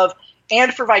Unicorns of Love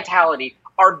and for Vitality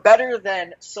are better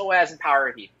than Soaz and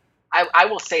Power Heat. I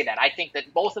will say that. I think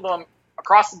that both of them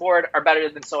across the board are better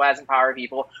than Soaz and Power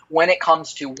People when it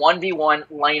comes to 1v1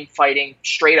 lane fighting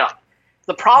straight up.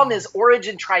 The problem is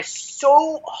Origin tries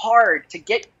so hard to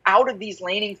get out of these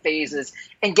laning phases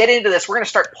and get into this. We're going to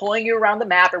start pulling you around the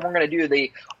map, and we're going to do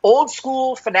the old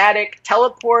school Fnatic,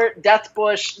 teleport, Death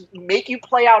Bush, make you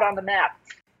play out on the map.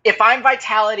 If I'm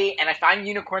Vitality and if I'm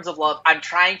Unicorns of Love, I'm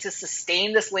trying to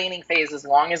sustain this laning phase as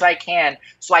long as I can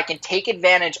so I can take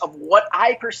advantage of what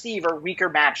I perceive are weaker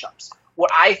matchups. What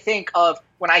I think of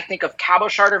when I think of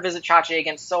Cabochard or Vizicsacsi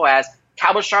against Soaz,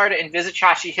 Cabochard and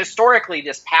Vizicsacsi historically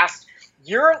this past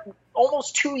year,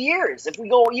 almost 2 years, if we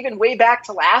go even way back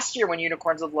to last year when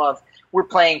Unicorns of Love were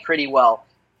playing pretty well,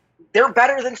 they're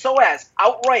better than Soaz,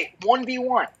 outright,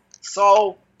 1v1.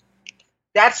 So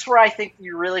that's where I think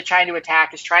you're really trying to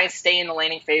attack, is try and stay in the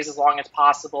laning phase as long as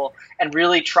possible and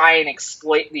really try and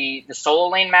exploit the solo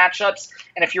lane matchups.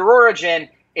 And if you're Origin,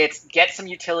 it's get some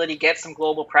utility, get some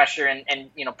global pressure, and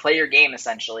play your game,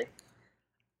 essentially.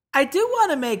 I do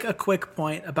want to make a quick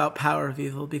point about Power of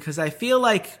Evil, because I feel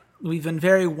like we've been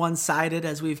very one-sided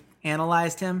as we've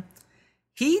analyzed him.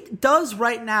 He does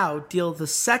right now deal the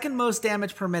second most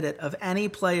damage per minute of any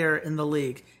player in the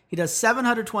league. He does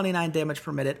 729 damage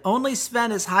per minute. Only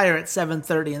Sven is higher at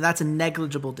 730, and that's a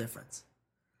negligible difference.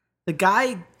 The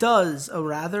guy does a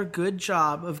rather good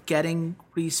job of getting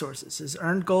resources. His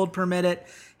earned gold per minute,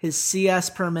 his CS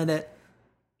per minute.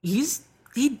 He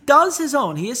does his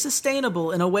own. He is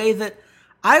sustainable in a way that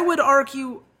I would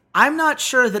argue I'm not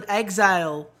sure that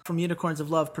Exile from Unicorns of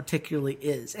Love particularly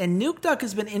is. And Nukeduck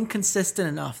has been inconsistent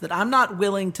enough that I'm not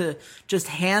willing to just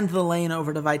hand the lane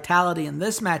over to Vitality in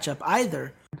this matchup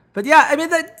either. But yeah, I mean,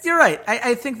 you're right.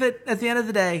 I think that at the end of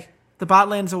the day, the bot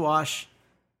lane's a wash.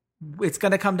 It's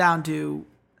going to come down to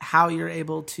how you're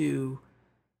able to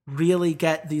really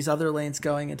get these other lanes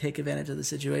going and take advantage of the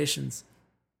situations.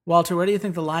 Walter, where do you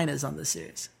think the line is on this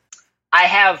series? I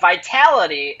have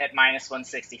Vitality at minus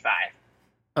 165.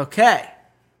 Okay.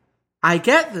 I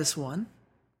get this one.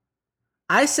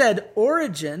 I said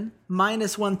Origin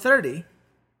minus 130.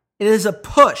 It is a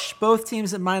push. Both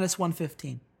teams at minus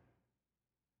 115.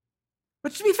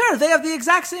 Which, to be fair, they have the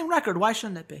exact same record. Why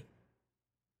shouldn't it be?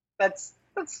 That's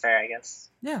fair, I guess.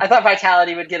 Yeah. I thought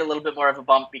Vitality would get a little bit more of a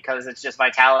bump because it's just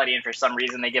Vitality, and for some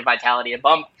reason they give Vitality a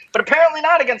bump, but apparently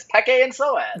not against Peke and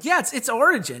Soaz. Yeah, it's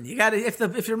Origin. You got to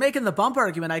if you're making the bump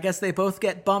argument, I guess they both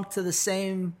get bumped to the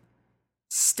same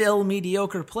still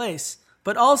mediocre place.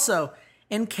 But also,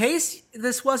 in case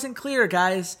this wasn't clear,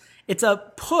 guys, it's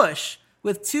a push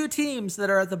with two teams that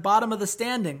are at the bottom of the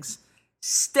standings.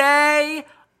 Stay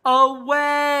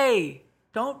away.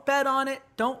 Don't bet on it.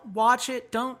 Don't watch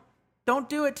it. Don't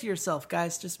do it to yourself,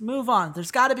 guys. Just move on.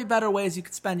 There's got to be better ways you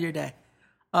could spend your day.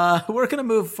 We're going to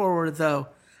move forward, though.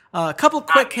 A couple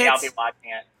quick hits. I'll be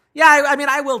watching it. Yeah, I mean,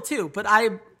 I will too, but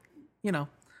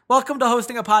welcome to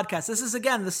hosting a podcast. This is,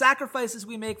 again, the sacrifices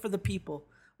we make for the people.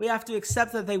 We have to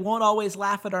accept that they won't always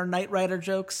laugh at our Knight Rider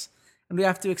jokes, and we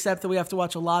have to accept that we have to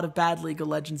watch a lot of bad League of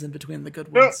Legends in between the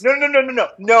good ones.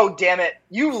 No, damn it.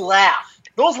 You laughed.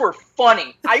 Those were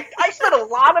funny. I spent a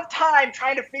lot of time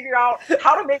trying to figure out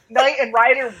how to make Knight and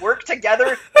Rider work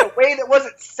together in a way that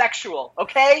wasn't sexual,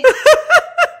 okay?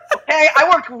 Okay, I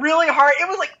worked really hard. It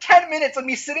was like 10 minutes of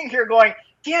me sitting here going,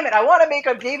 damn it, I want to make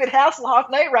a David Hasselhoff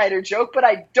Knight Rider joke, but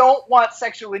I don't want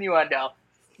sexual innuendo.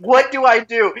 What do I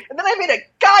do? And then I made a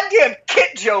goddamn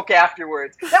Kit joke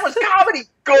afterwards. That was comedy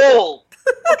gold.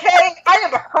 Okay? I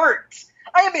am hurt.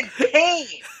 I am in pain.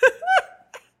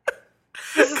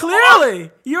 Clearly.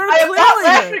 You're I am clearly not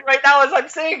laughing right now as I'm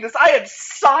saying this. I am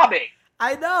sobbing.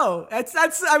 I know.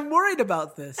 I'm worried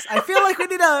about this. I feel like we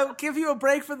need to give you a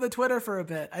break from the Twitter for a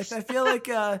bit. I feel like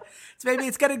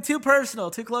it's getting too personal,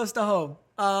 too close to home.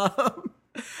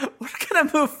 We're going to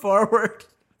move forward.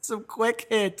 Some quick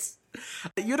hits.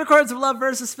 Unicorns of Love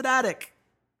versus Fnatic.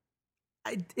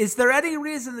 Is there any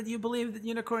reason that you believe that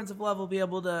Unicorns of Love will be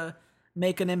able to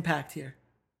make an impact here?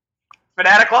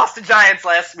 Fnatic lost to Giants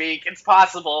last week. It's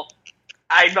possible.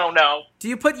 I don't know. Do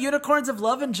you put Unicorns of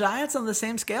Love and Giants on the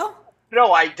same scale?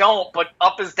 No, I don't, but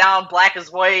up is down, black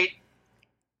is white.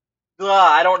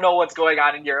 I don't know what's going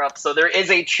on in Europe, so there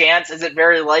is a chance. Is it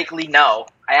very likely? No.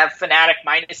 I have Fnatic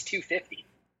minus 250.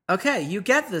 Okay, you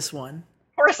get this one.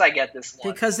 Of course I get this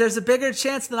one. Because there's a bigger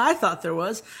chance than I thought there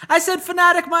was. I said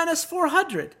Fnatic minus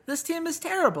 400. This team is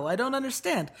terrible. I don't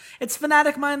understand. It's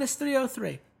Fnatic minus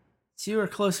 303. So you are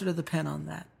closer to the pin on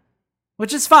that.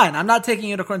 Which is fine. I'm not taking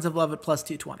Unicorns of Love at plus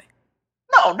 220.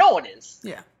 No one is.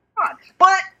 Yeah. Come on.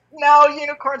 But now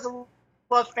Unicorns of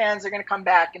Bluff fans are going to come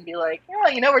back and be like,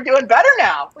 we're doing better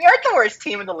now. We aren't the worst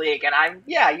team in the league. And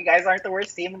you guys aren't the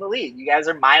worst team in the league. You guys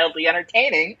are mildly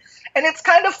entertaining. And it's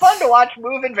kind of fun to watch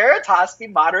Move and Veritas be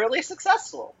moderately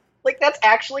successful. Like, that's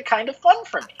actually kind of fun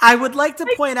for me. I would like to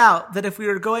point out that if we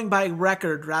were going by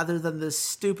record rather than this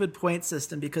stupid point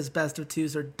system because best of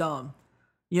twos are dumb,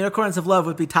 Unicorns of Love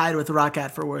would be tied with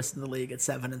Roccat for worst in the league at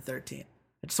 7-13.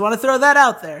 I just want to throw that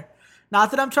out there.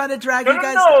 Not that I'm trying to drag you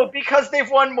guys. No, because they've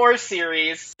won more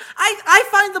series. I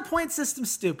find the point system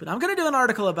stupid. I'm going to do an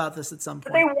article about this at some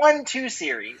point. But they won 2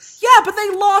 series. Yeah, but they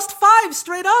lost 5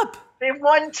 straight up. They've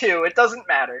won 2. It doesn't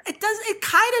matter. It does. It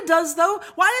kind of does, though.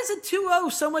 Why is a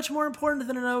 2-0 so much more important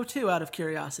than an 0-2, out of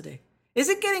curiosity? Is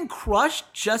it getting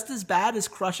crushed just as bad as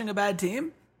crushing a bad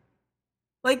team?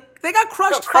 Like, they got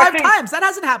crushed 5 times. That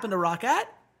hasn't happened to Roccat.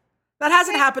 That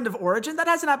hasn't happened to Origin. That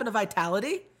hasn't happened to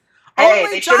Vitality. Hey,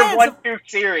 they should have won 2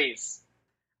 series.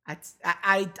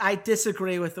 I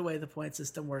disagree with the way the point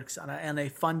system works on a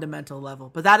fundamental level.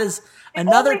 But that is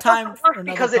another time for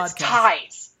another because podcast. It's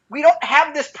ties. We don't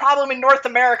have this problem in North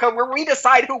America where we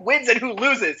decide who wins and who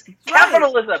loses.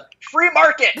 Capitalism, free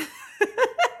market.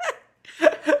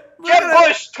 Jeb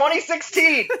Bush,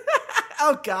 2016.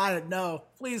 Oh, God, no.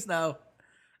 Please, no.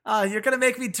 You're going to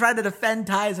make me try to defend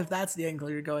ties if that's the angle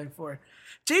you're going for.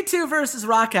 G2 versus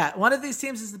Roccat. One of these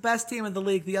teams is the best team in the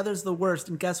league. The other's the worst.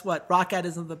 And guess what? Roccat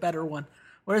isn't the better one.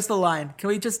 Where's the line? Can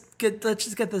we let's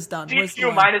just get this done.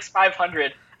 G2 minus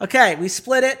 500. Okay, we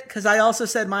split it because I also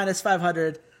said minus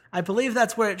 500. I believe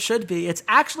that's where it should be. It's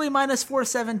actually minus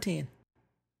 417.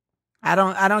 I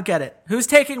don't get it. Who's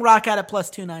taking Roccat at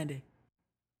plus 290?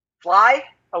 Fly?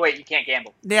 Oh, wait, you can't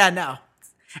gamble. Yeah, no.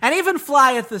 And even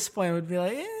Fly at this point would be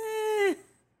like,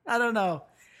 I don't know.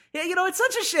 Yeah, it's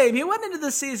such a shame. He went into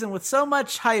the season with so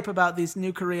much hype about these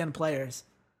new Korean players.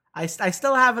 I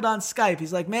still have it on Skype.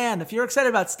 He's like, man, if you're excited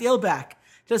about Steelback,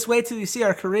 just wait till you see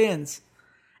our Koreans.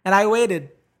 And I waited,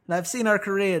 and I've seen our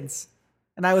Koreans.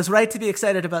 And I was right to be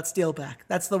excited about Steelback.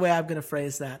 That's the way I'm going to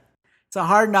phrase that. It's a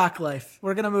hard knock life.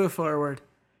 We're going to move forward.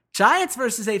 Giants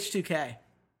versus H2K.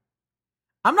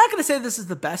 I'm not going to say this is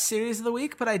the best series of the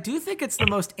week, but I do think it's the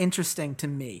most interesting to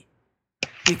me.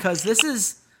 Because this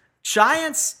is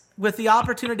Giants with the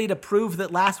opportunity to prove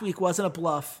that last week wasn't a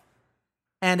bluff.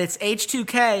 And it's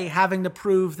H2K having to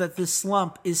prove that this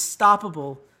slump is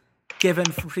stoppable given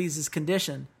Freeze's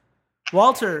condition.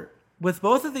 Walter, with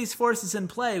both of these forces in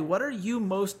play, what are you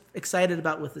most excited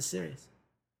about with the series?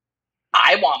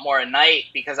 I want more Knight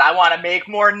because I want to make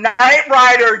more Knight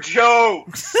Rider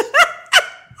jokes.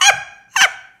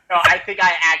 No, I think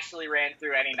I actually ran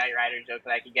through any Knight Rider joke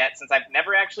that I could get since I've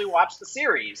never actually watched the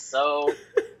series. So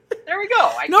there we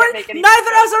go. Neither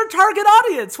has our target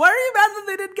audience. Why are you mad that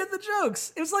they didn't get the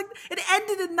jokes? It was like it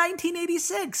ended in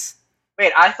 1986.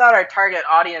 Wait, I thought our target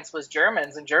audience was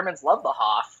Germans, and Germans love the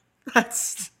Hoff.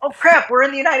 Oh crap, we're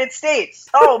in the United States.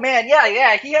 Oh man,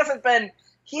 yeah. He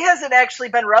hasn't actually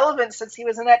been relevant since he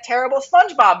was in that terrible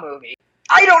SpongeBob movie.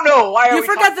 I don't know why. You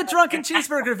forgot the drunken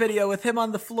cheeseburger video with him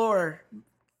on the floor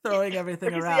throwing everything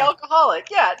around. He's the alcoholic.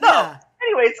 Yeah, no. Yeah.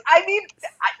 Anyways, I mean,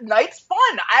 Knight's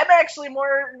fun. I'm actually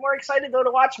more excited though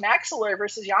to watch Maxillor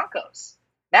versus Jankos.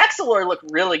 Maxillor looked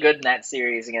really good in that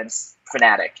series against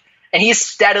Fnatic. And he's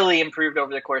steadily improved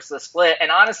over the course of the split.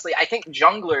 And honestly, I think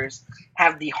junglers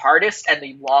have the hardest and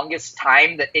the longest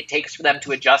time that it takes for them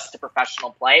to adjust to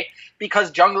professional play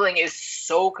because jungling is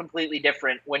so completely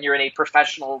different when you're in a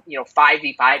professional,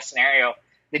 5v5 scenario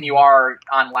than you are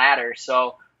on ladder.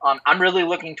 So I'm really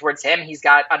looking towards him. He's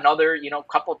got another,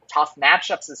 couple tough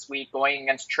matchups this week going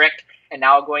against Trick and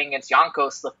now going against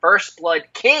Jankos, the First Blood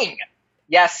King.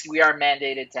 Yes, we are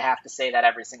mandated to have to say that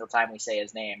every single time we say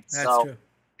his name. That's true.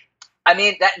 I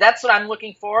mean, that's what I'm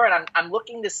looking for, and I'm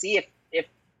looking to see if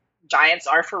Giants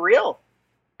are for real.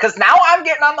 Because now I'm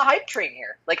getting on the hype train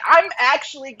here. Like, I'm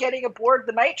actually getting aboard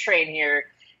the night train here,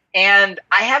 and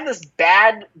I have this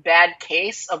bad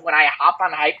case of when I hop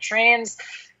on hype trains,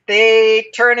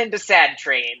 they turn into sad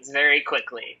trains very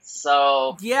quickly.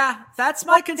 So yeah, that's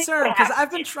my concern, because I've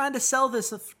been trying to sell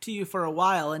this to you for a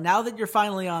while, and now that you're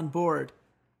finally on board,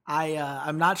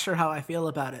 I'm not sure how I feel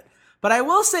about it. But I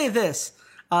will say this.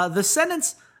 The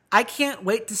sentence, I can't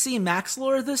wait to see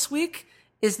Maxillor this week,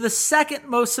 is the second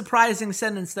most surprising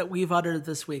sentence that we've uttered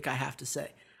this week, I have to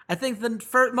say. I think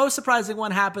the most surprising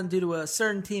one happened due to a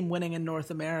certain team winning in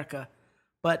North America.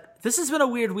 But this has been a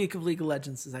weird week of League of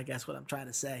Legends, is I guess what I'm trying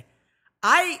to say.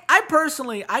 I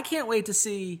personally, I can't wait to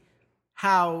see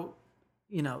how,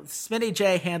 Smitty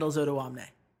J handles Odoamne.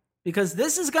 Because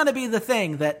this is going to be the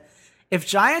thing that if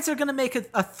Giants are going to make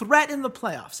a threat in the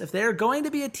playoffs, if they're going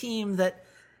to be a team that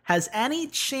has any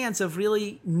chance of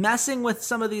really messing with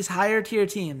some of these higher tier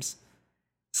teams,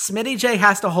 Smitty J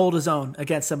has to hold his own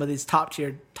against some of these top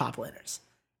tier top laners.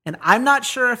 And I'm not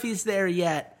sure if he's there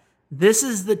yet. This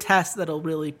is the test that'll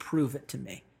really prove it to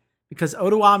me. Because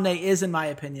Odoamne is, in my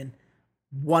opinion,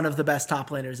 one of the best top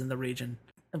laners in the region.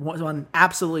 One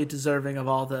absolutely deserving of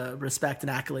all the respect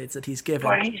and accolades that he's given.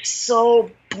 But he's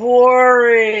so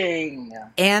boring.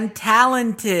 And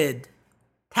talented.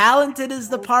 Talented is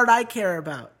the part I care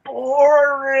about.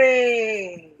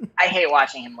 Boring. I hate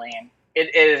watching him lane.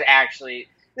 It is actually...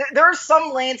 There are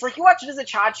some lanes, like you watch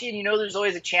Vizicachi and you know there's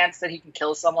always a chance that he can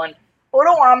kill someone.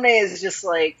 Odoamne is just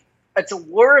like, it's a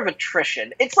lure of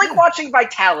attrition. It's like watching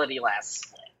Vitality last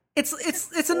split.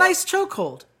 It's a nice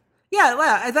chokehold. Yeah,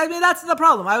 I mean, that's the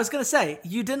problem. I was going to say,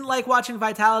 you didn't like watching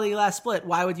Vitality last split.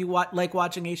 Why would you like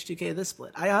watching H2K this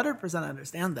split? I 100%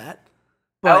 understand that.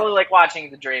 But, I only like watching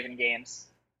the Draven games.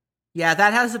 Yeah,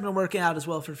 that hasn't been working out as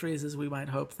well for Freeze as we might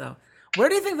hope, though. Where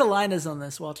do you think the line is on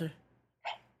this, Walter?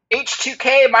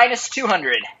 H2K minus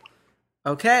 200.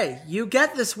 Okay, you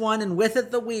get this one, and with it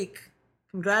the week.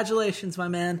 Congratulations, my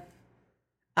man.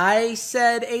 I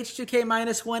said H2K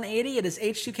minus 180. It is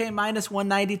H2K minus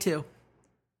 192.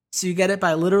 So you get it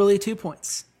by literally 2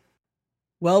 points.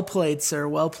 Well played, sir.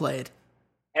 Well played.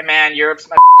 Hey, man, Europe's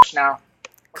my now.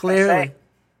 Clearly.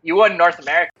 You won North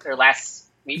America last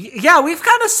week. Yeah, we've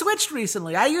kind of switched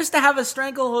recently. I used to have a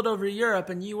stranglehold over Europe,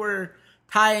 and you were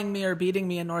tying me or beating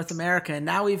me in North America, and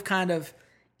now we've kind of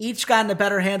each gotten a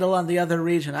better handle on the other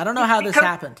region. I don't know how this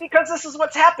happened. Because this is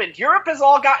what's happened. Europe has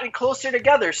all gotten closer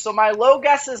together, so my low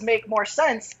guesses make more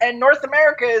sense, and North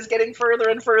America is getting further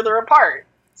and further apart.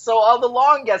 So all the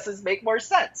long guesses make more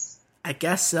sense. I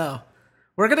guess so.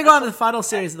 We're going to go on to the final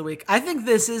series of the week. I think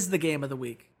this is the game of the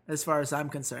week, as far as I'm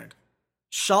concerned.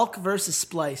 Shulk versus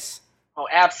Splice. Oh,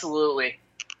 absolutely.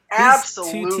 These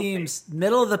two teams,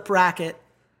 middle of the bracket.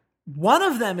 One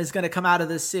of them is going to come out of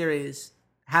this series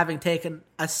having taken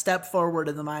a step forward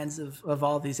in the minds of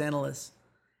all these analysts.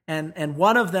 And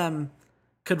one of them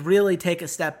could really take a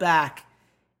step back.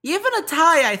 Even a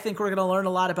tie, I think we're going to learn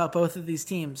a lot about both of these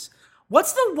teams.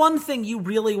 What's the one thing you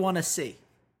really want to see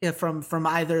from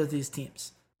either of these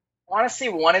teams? I want to see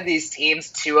one of these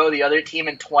teams 2-0 the other team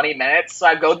in 20 minutes. So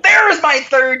I go, there's my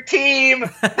third team.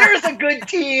 There's a good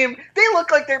team. They look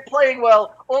like they're playing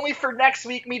well, only for next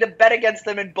week me to bet against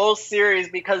them in both series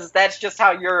because that's just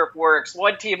how Europe works.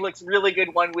 One team looks really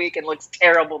good one week and looks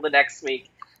terrible the next week.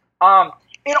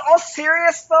 In all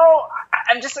serious, though,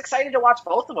 I'm just excited to watch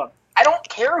both of them. I don't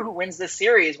care who wins this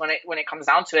series when it comes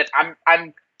down to it.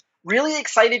 I'm really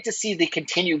excited to see the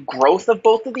continued growth of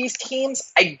both of these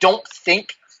teams. I don't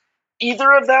think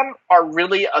either of them are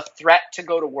really a threat to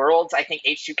go to Worlds. I think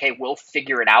H2K will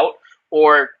figure it out,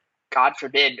 or, God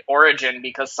forbid, Origin,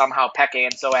 because somehow Peke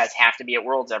and Soaz have to be at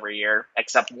Worlds every year,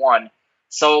 except one.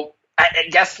 So I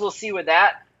guess we'll see with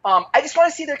that. I just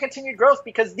want to see their continued growth,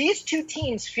 because these two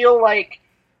teams feel like,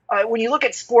 when you look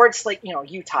at sports like,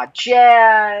 Utah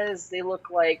Jazz, they look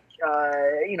like,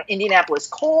 Indianapolis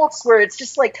Colts, where it's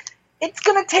just like, it's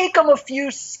going to take them a few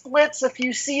splits, a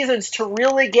few seasons to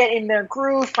really get in their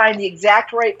groove, find the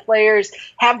exact right players,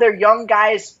 have their young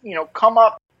guys, come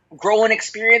up, grow in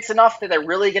experience enough that they're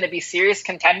really going to be serious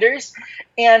contenders.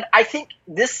 And I think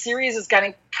this series is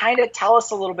going to kind of tell us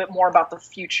a little bit more about the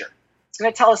future. It's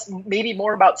going to tell us maybe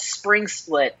more about spring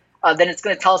split than it's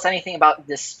going to tell us anything about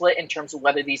this split in terms of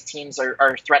whether these teams are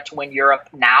a threat to win Europe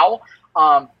now.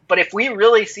 But if we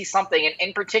really see something, and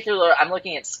in particular, I'm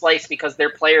looking at Splice because their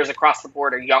players across the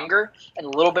board are younger and a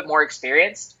little bit more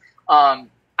experienced. I'm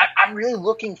really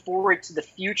looking forward to the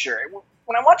future.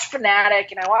 When I watch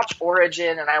Fnatic and I watch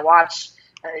Origin and I watch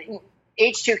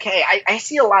H2K, I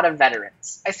see a lot of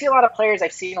veterans. I see a lot of players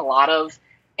I've seen a lot of.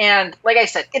 And like I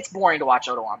said, it's boring to watch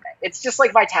Odoamne. It's just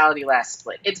like Vitality last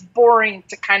split. It's boring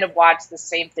to kind of watch the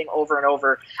same thing over and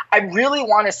over. I really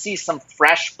want to see some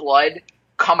fresh blood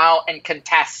come out and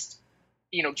contest,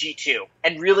 G2,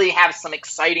 and really have some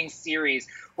exciting series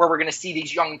where we're going to see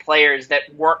these young players that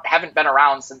haven't been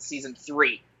around since season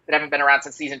 3, that haven't been around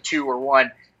since season 2 or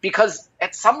 1. Because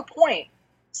at some point,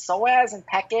 Soaz and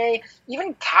Peke,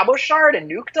 even Cabochard and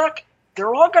Nukeduck,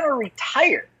 they're all going to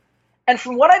retire. And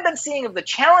from what I've been seeing of the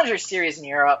Challenger series in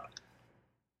Europe,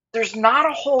 there's not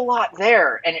a whole lot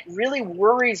there. And it really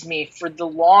worries me for the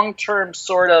long-term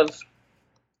sort of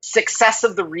success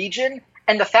of the region,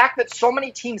 and the fact that so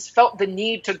many teams felt the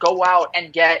need to go out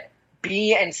and get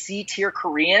B and C tier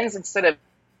Koreans instead of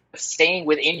staying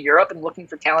within Europe and looking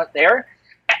for talent there.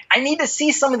 I need to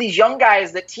see some of these young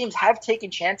guys that teams have taken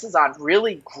chances on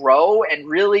really grow and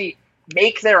really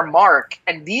make their mark.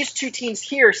 And these two teams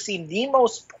here seem the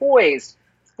most poised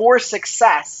for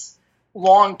success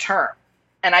long term.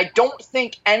 And I don't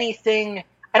think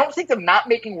them not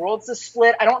making Worlds is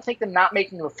split. I don't think them not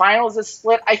making the finals is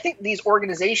split. I think these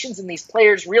organizations and these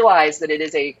players realize that it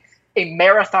is a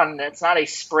marathon and it's not a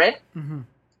sprint. Mm-hmm.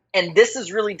 And this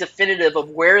is really definitive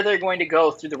of where they're going to go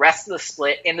through the rest of the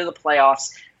split, into the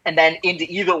playoffs, and then into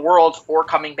either Worlds or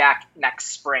coming back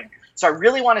next spring. So I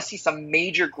really want to see some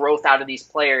major growth out of these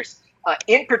players.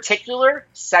 In particular,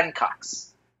 Sencux,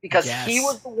 because he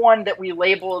was the one that we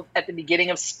labeled at the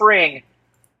beginning of spring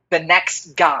the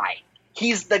next guy.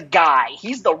 He's the guy.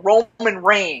 He's the Roman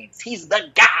Reigns. He's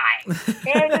the guy.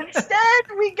 And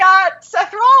instead, we got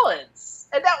Seth Rollins.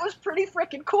 And that was pretty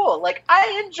freaking cool. Like,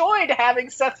 I enjoyed having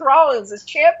Seth Rollins as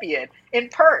champion in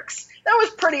Perks. That was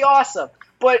pretty awesome.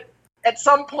 But at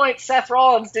some point, Seth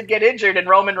Rollins did get injured, and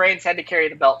Roman Reigns had to carry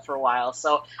the belt for a while.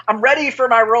 So I'm ready for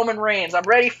my Roman Reigns. I'm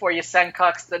ready for you,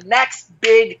 Sencux, the next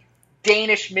big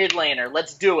Danish mid laner.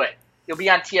 Let's do it. You'll be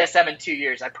on TSM in 2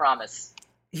 years, I promise.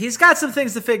 He's got some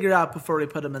things to figure out before we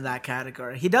put him in that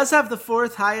category. He does have the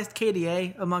 4th highest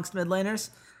KDA amongst mid laners,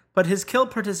 but his kill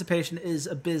participation is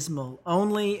abysmal.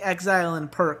 Only Exile and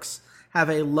Perks have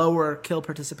a lower kill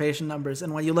participation numbers,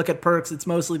 and when you look at Perks, it's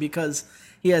mostly because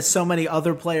he has so many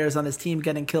other players on his team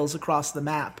getting kills across the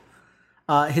map.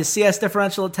 His CS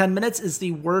differential at 10 minutes is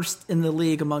the worst in the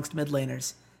league amongst mid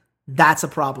laners. That's a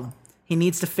problem. He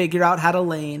needs to figure out how to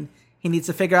lane. He needs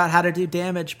to figure out how to do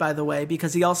damage, by the way,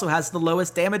 because he also has the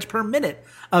lowest damage per minute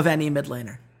of any mid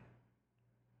laner.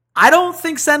 I don't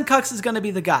think Sencux is going to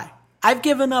be the guy. I've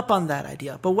given up on that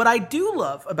idea. But what I do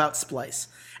love about Splyce,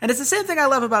 and it's the same thing I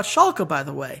love about Schalke, by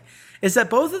the way, is that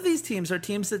both of these teams are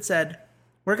teams that said,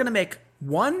 we're going to make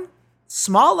one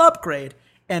small upgrade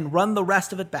and run the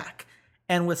rest of it back.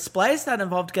 And with Splyce, that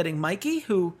involved getting Mikey,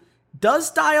 who does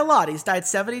die a lot. He's died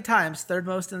 70 times, 3rd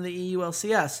most in the EU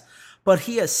LCS. But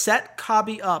he has set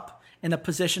Kabi up in a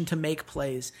position to make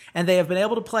plays. And they have been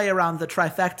able to play around the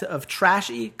trifecta of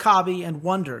Trashy, Kabi, and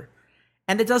Wonder.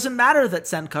 And it doesn't matter that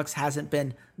Sencux hasn't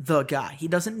been the guy. He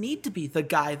doesn't need to be the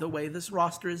guy the way this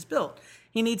roster is built.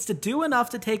 He needs to do enough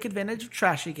to take advantage of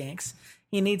Trashy ganks.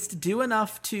 He needs to do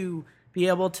enough to be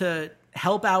able to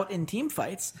help out in team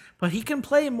fights. But he can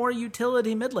play more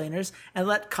utility mid laners and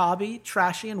let Kabi,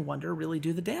 Trashy, and Wonder really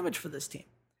do the damage for this team.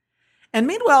 And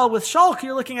meanwhile, with Schalke,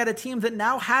 you're looking at a team that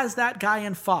now has that guy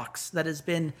in Fox that has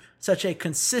been such a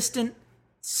consistent,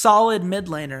 solid mid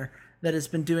laner that has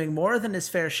been doing more than his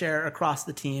fair share across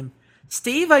the team.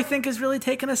 Steve, I think, has really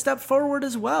taken a step forward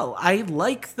as well. I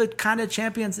like the kind of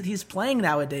champions that he's playing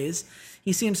nowadays.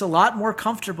 He seems a lot more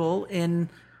comfortable in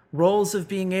roles of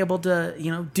being able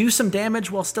to, do some damage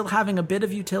while still having a bit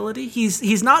of utility.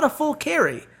 He's not a full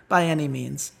carry by any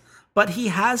means, but he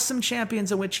has some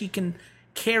champions in which he can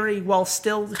carry while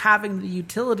still having the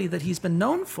utility that he's been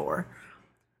known for.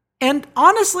 And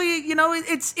honestly,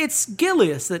 it's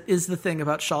Gilius that is the thing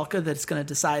about Schalke that's going to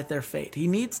decide their fate. He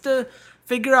needs to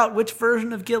figure out which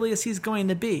version of Gilius he's going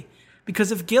to be.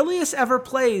 Because if Gilius ever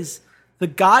plays the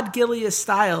God Gilius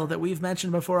style that we've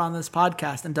mentioned before on this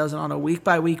podcast and does it on a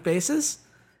week-by-week basis,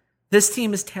 this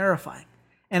team is terrifying.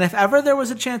 And if ever there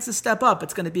was a chance to step up,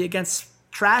 it's going to be against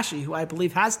Trashy, who I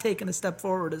believe has taken a step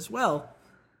forward as well.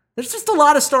 There's just a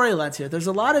lot of storylines here. There's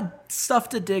a lot of stuff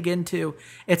to dig into.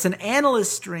 It's an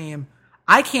analyst stream.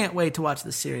 I can't wait to watch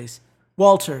this series.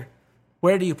 Walter,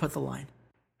 where do you put the line?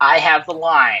 I have the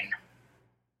line.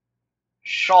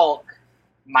 Schalke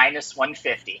minus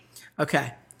 150.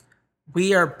 Okay.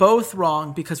 We are both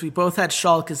wrong because we both had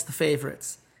Schalke as the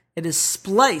favorites. It is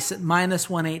Splyce at minus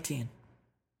 118.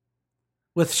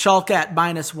 With Schalke at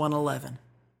minus 111.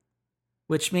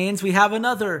 Which means we have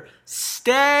another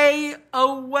stay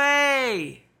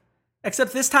away.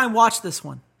 Except this time, watch this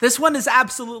one. This one is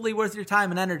absolutely worth your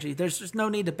time and energy. There's just no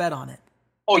need to bet on it.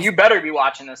 Oh, you better be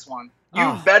watching this one.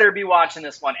 You better be watching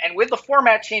this one. And with the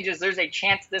format changes, there's a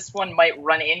chance this one might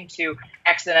run into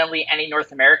accidentally any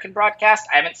North American broadcast.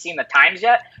 I haven't seen the times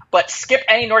yet, but skip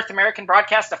any North American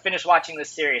broadcast to finish watching this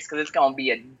series because it's going to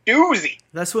be a doozy.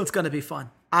 That's what's going to be fun.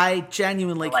 I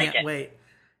genuinely can't wait.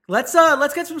 Let's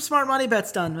get some smart money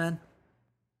bets done, man.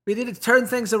 We need to turn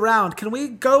things around. Can we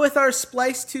go with our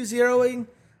Splyce 2-0ing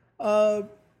Roccat?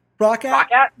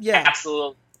 Roccat? Yeah.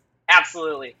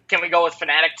 Absolutely. Can we go with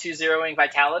Fnatic 2-0ing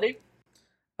Vitality?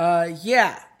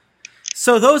 Yeah.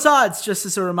 So those odds, just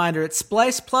as a reminder, it's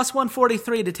Splyce plus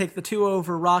 143 to take the 2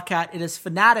 over Roccat. It is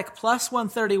Fnatic plus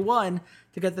 131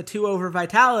 to get the 2 over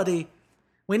Vitality.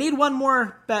 We need one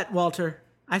more bet, Walter.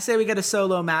 I say we get a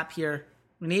solo map here.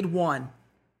 We need one.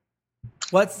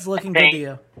 What's looking good to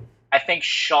you? I think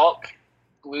Schalke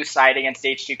blue side against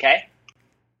H2K.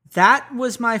 That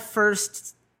was my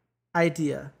first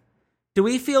idea. Do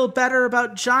we feel better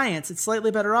about Giants? It's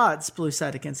slightly better odds, blue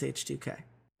side against H2K.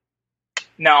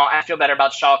 No, I feel better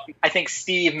about Schalke. I think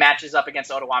Steve matches up against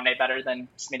Ottawamne better than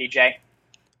Smitty J.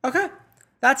 Okay.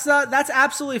 That's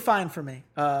absolutely fine for me.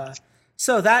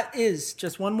 So that is,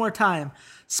 just one more time,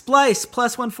 Splice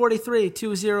plus 143,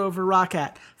 2-0 over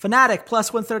Roccat. Fnatic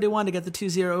plus 131 to get the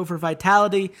 2-0 over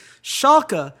Vitality.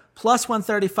 Schalke plus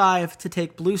 135 to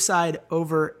take blue side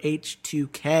over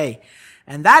H2K.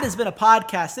 And that has been a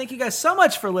podcast. Thank you guys so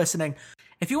much for listening.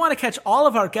 If you want to catch all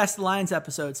of our Guest Alliance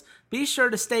episodes, be sure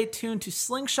to stay tuned to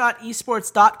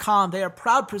slingshotesports.com. They are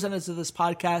proud presenters of this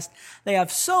podcast. They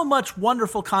have so much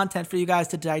wonderful content for you guys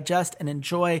to digest and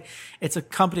enjoy. It's a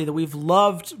company that we've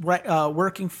loved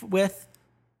working with.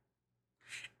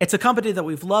 It's a company that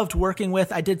we've loved working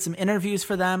with. I did some interviews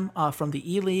for them from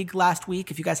the E-League last week.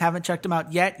 If you guys haven't checked them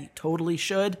out yet, you totally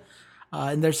should.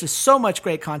 And there's just so much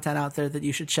great content out there that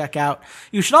you should check out.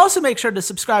 You should also make sure to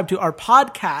subscribe to our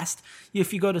podcast.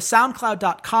 If you go to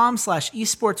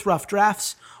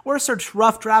soundcloud.com/esportsroughdrafts or search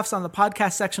Rough Drafts on the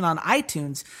podcast section on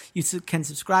iTunes, you can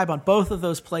subscribe on both of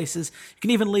those places. You can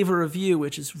even leave a review,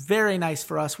 which is very nice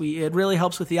for us. It really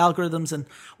helps with the algorithms, and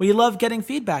we love getting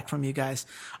feedback from you guys.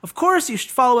 Of course, you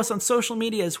should follow us on social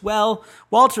media as well.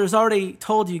 Walter has already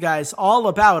told you guys all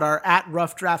about our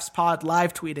 @RoughDraftsPod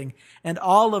live tweeting and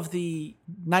all of the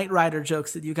Knight Rider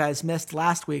jokes that you guys missed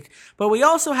last week. But we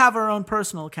also have our own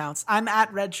personal accounts. I'm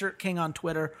 @RedShirtKing on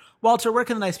Twitter. Walter, where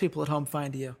can the nice people at home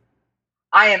find you?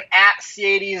 I am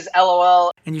 @C80s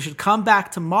LOL. And you should come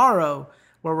back tomorrow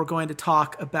where we're going to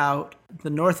talk about the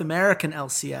North American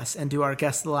LCS and do our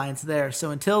Guest Alliance there.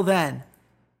 So until then,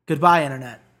 goodbye,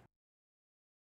 Internet.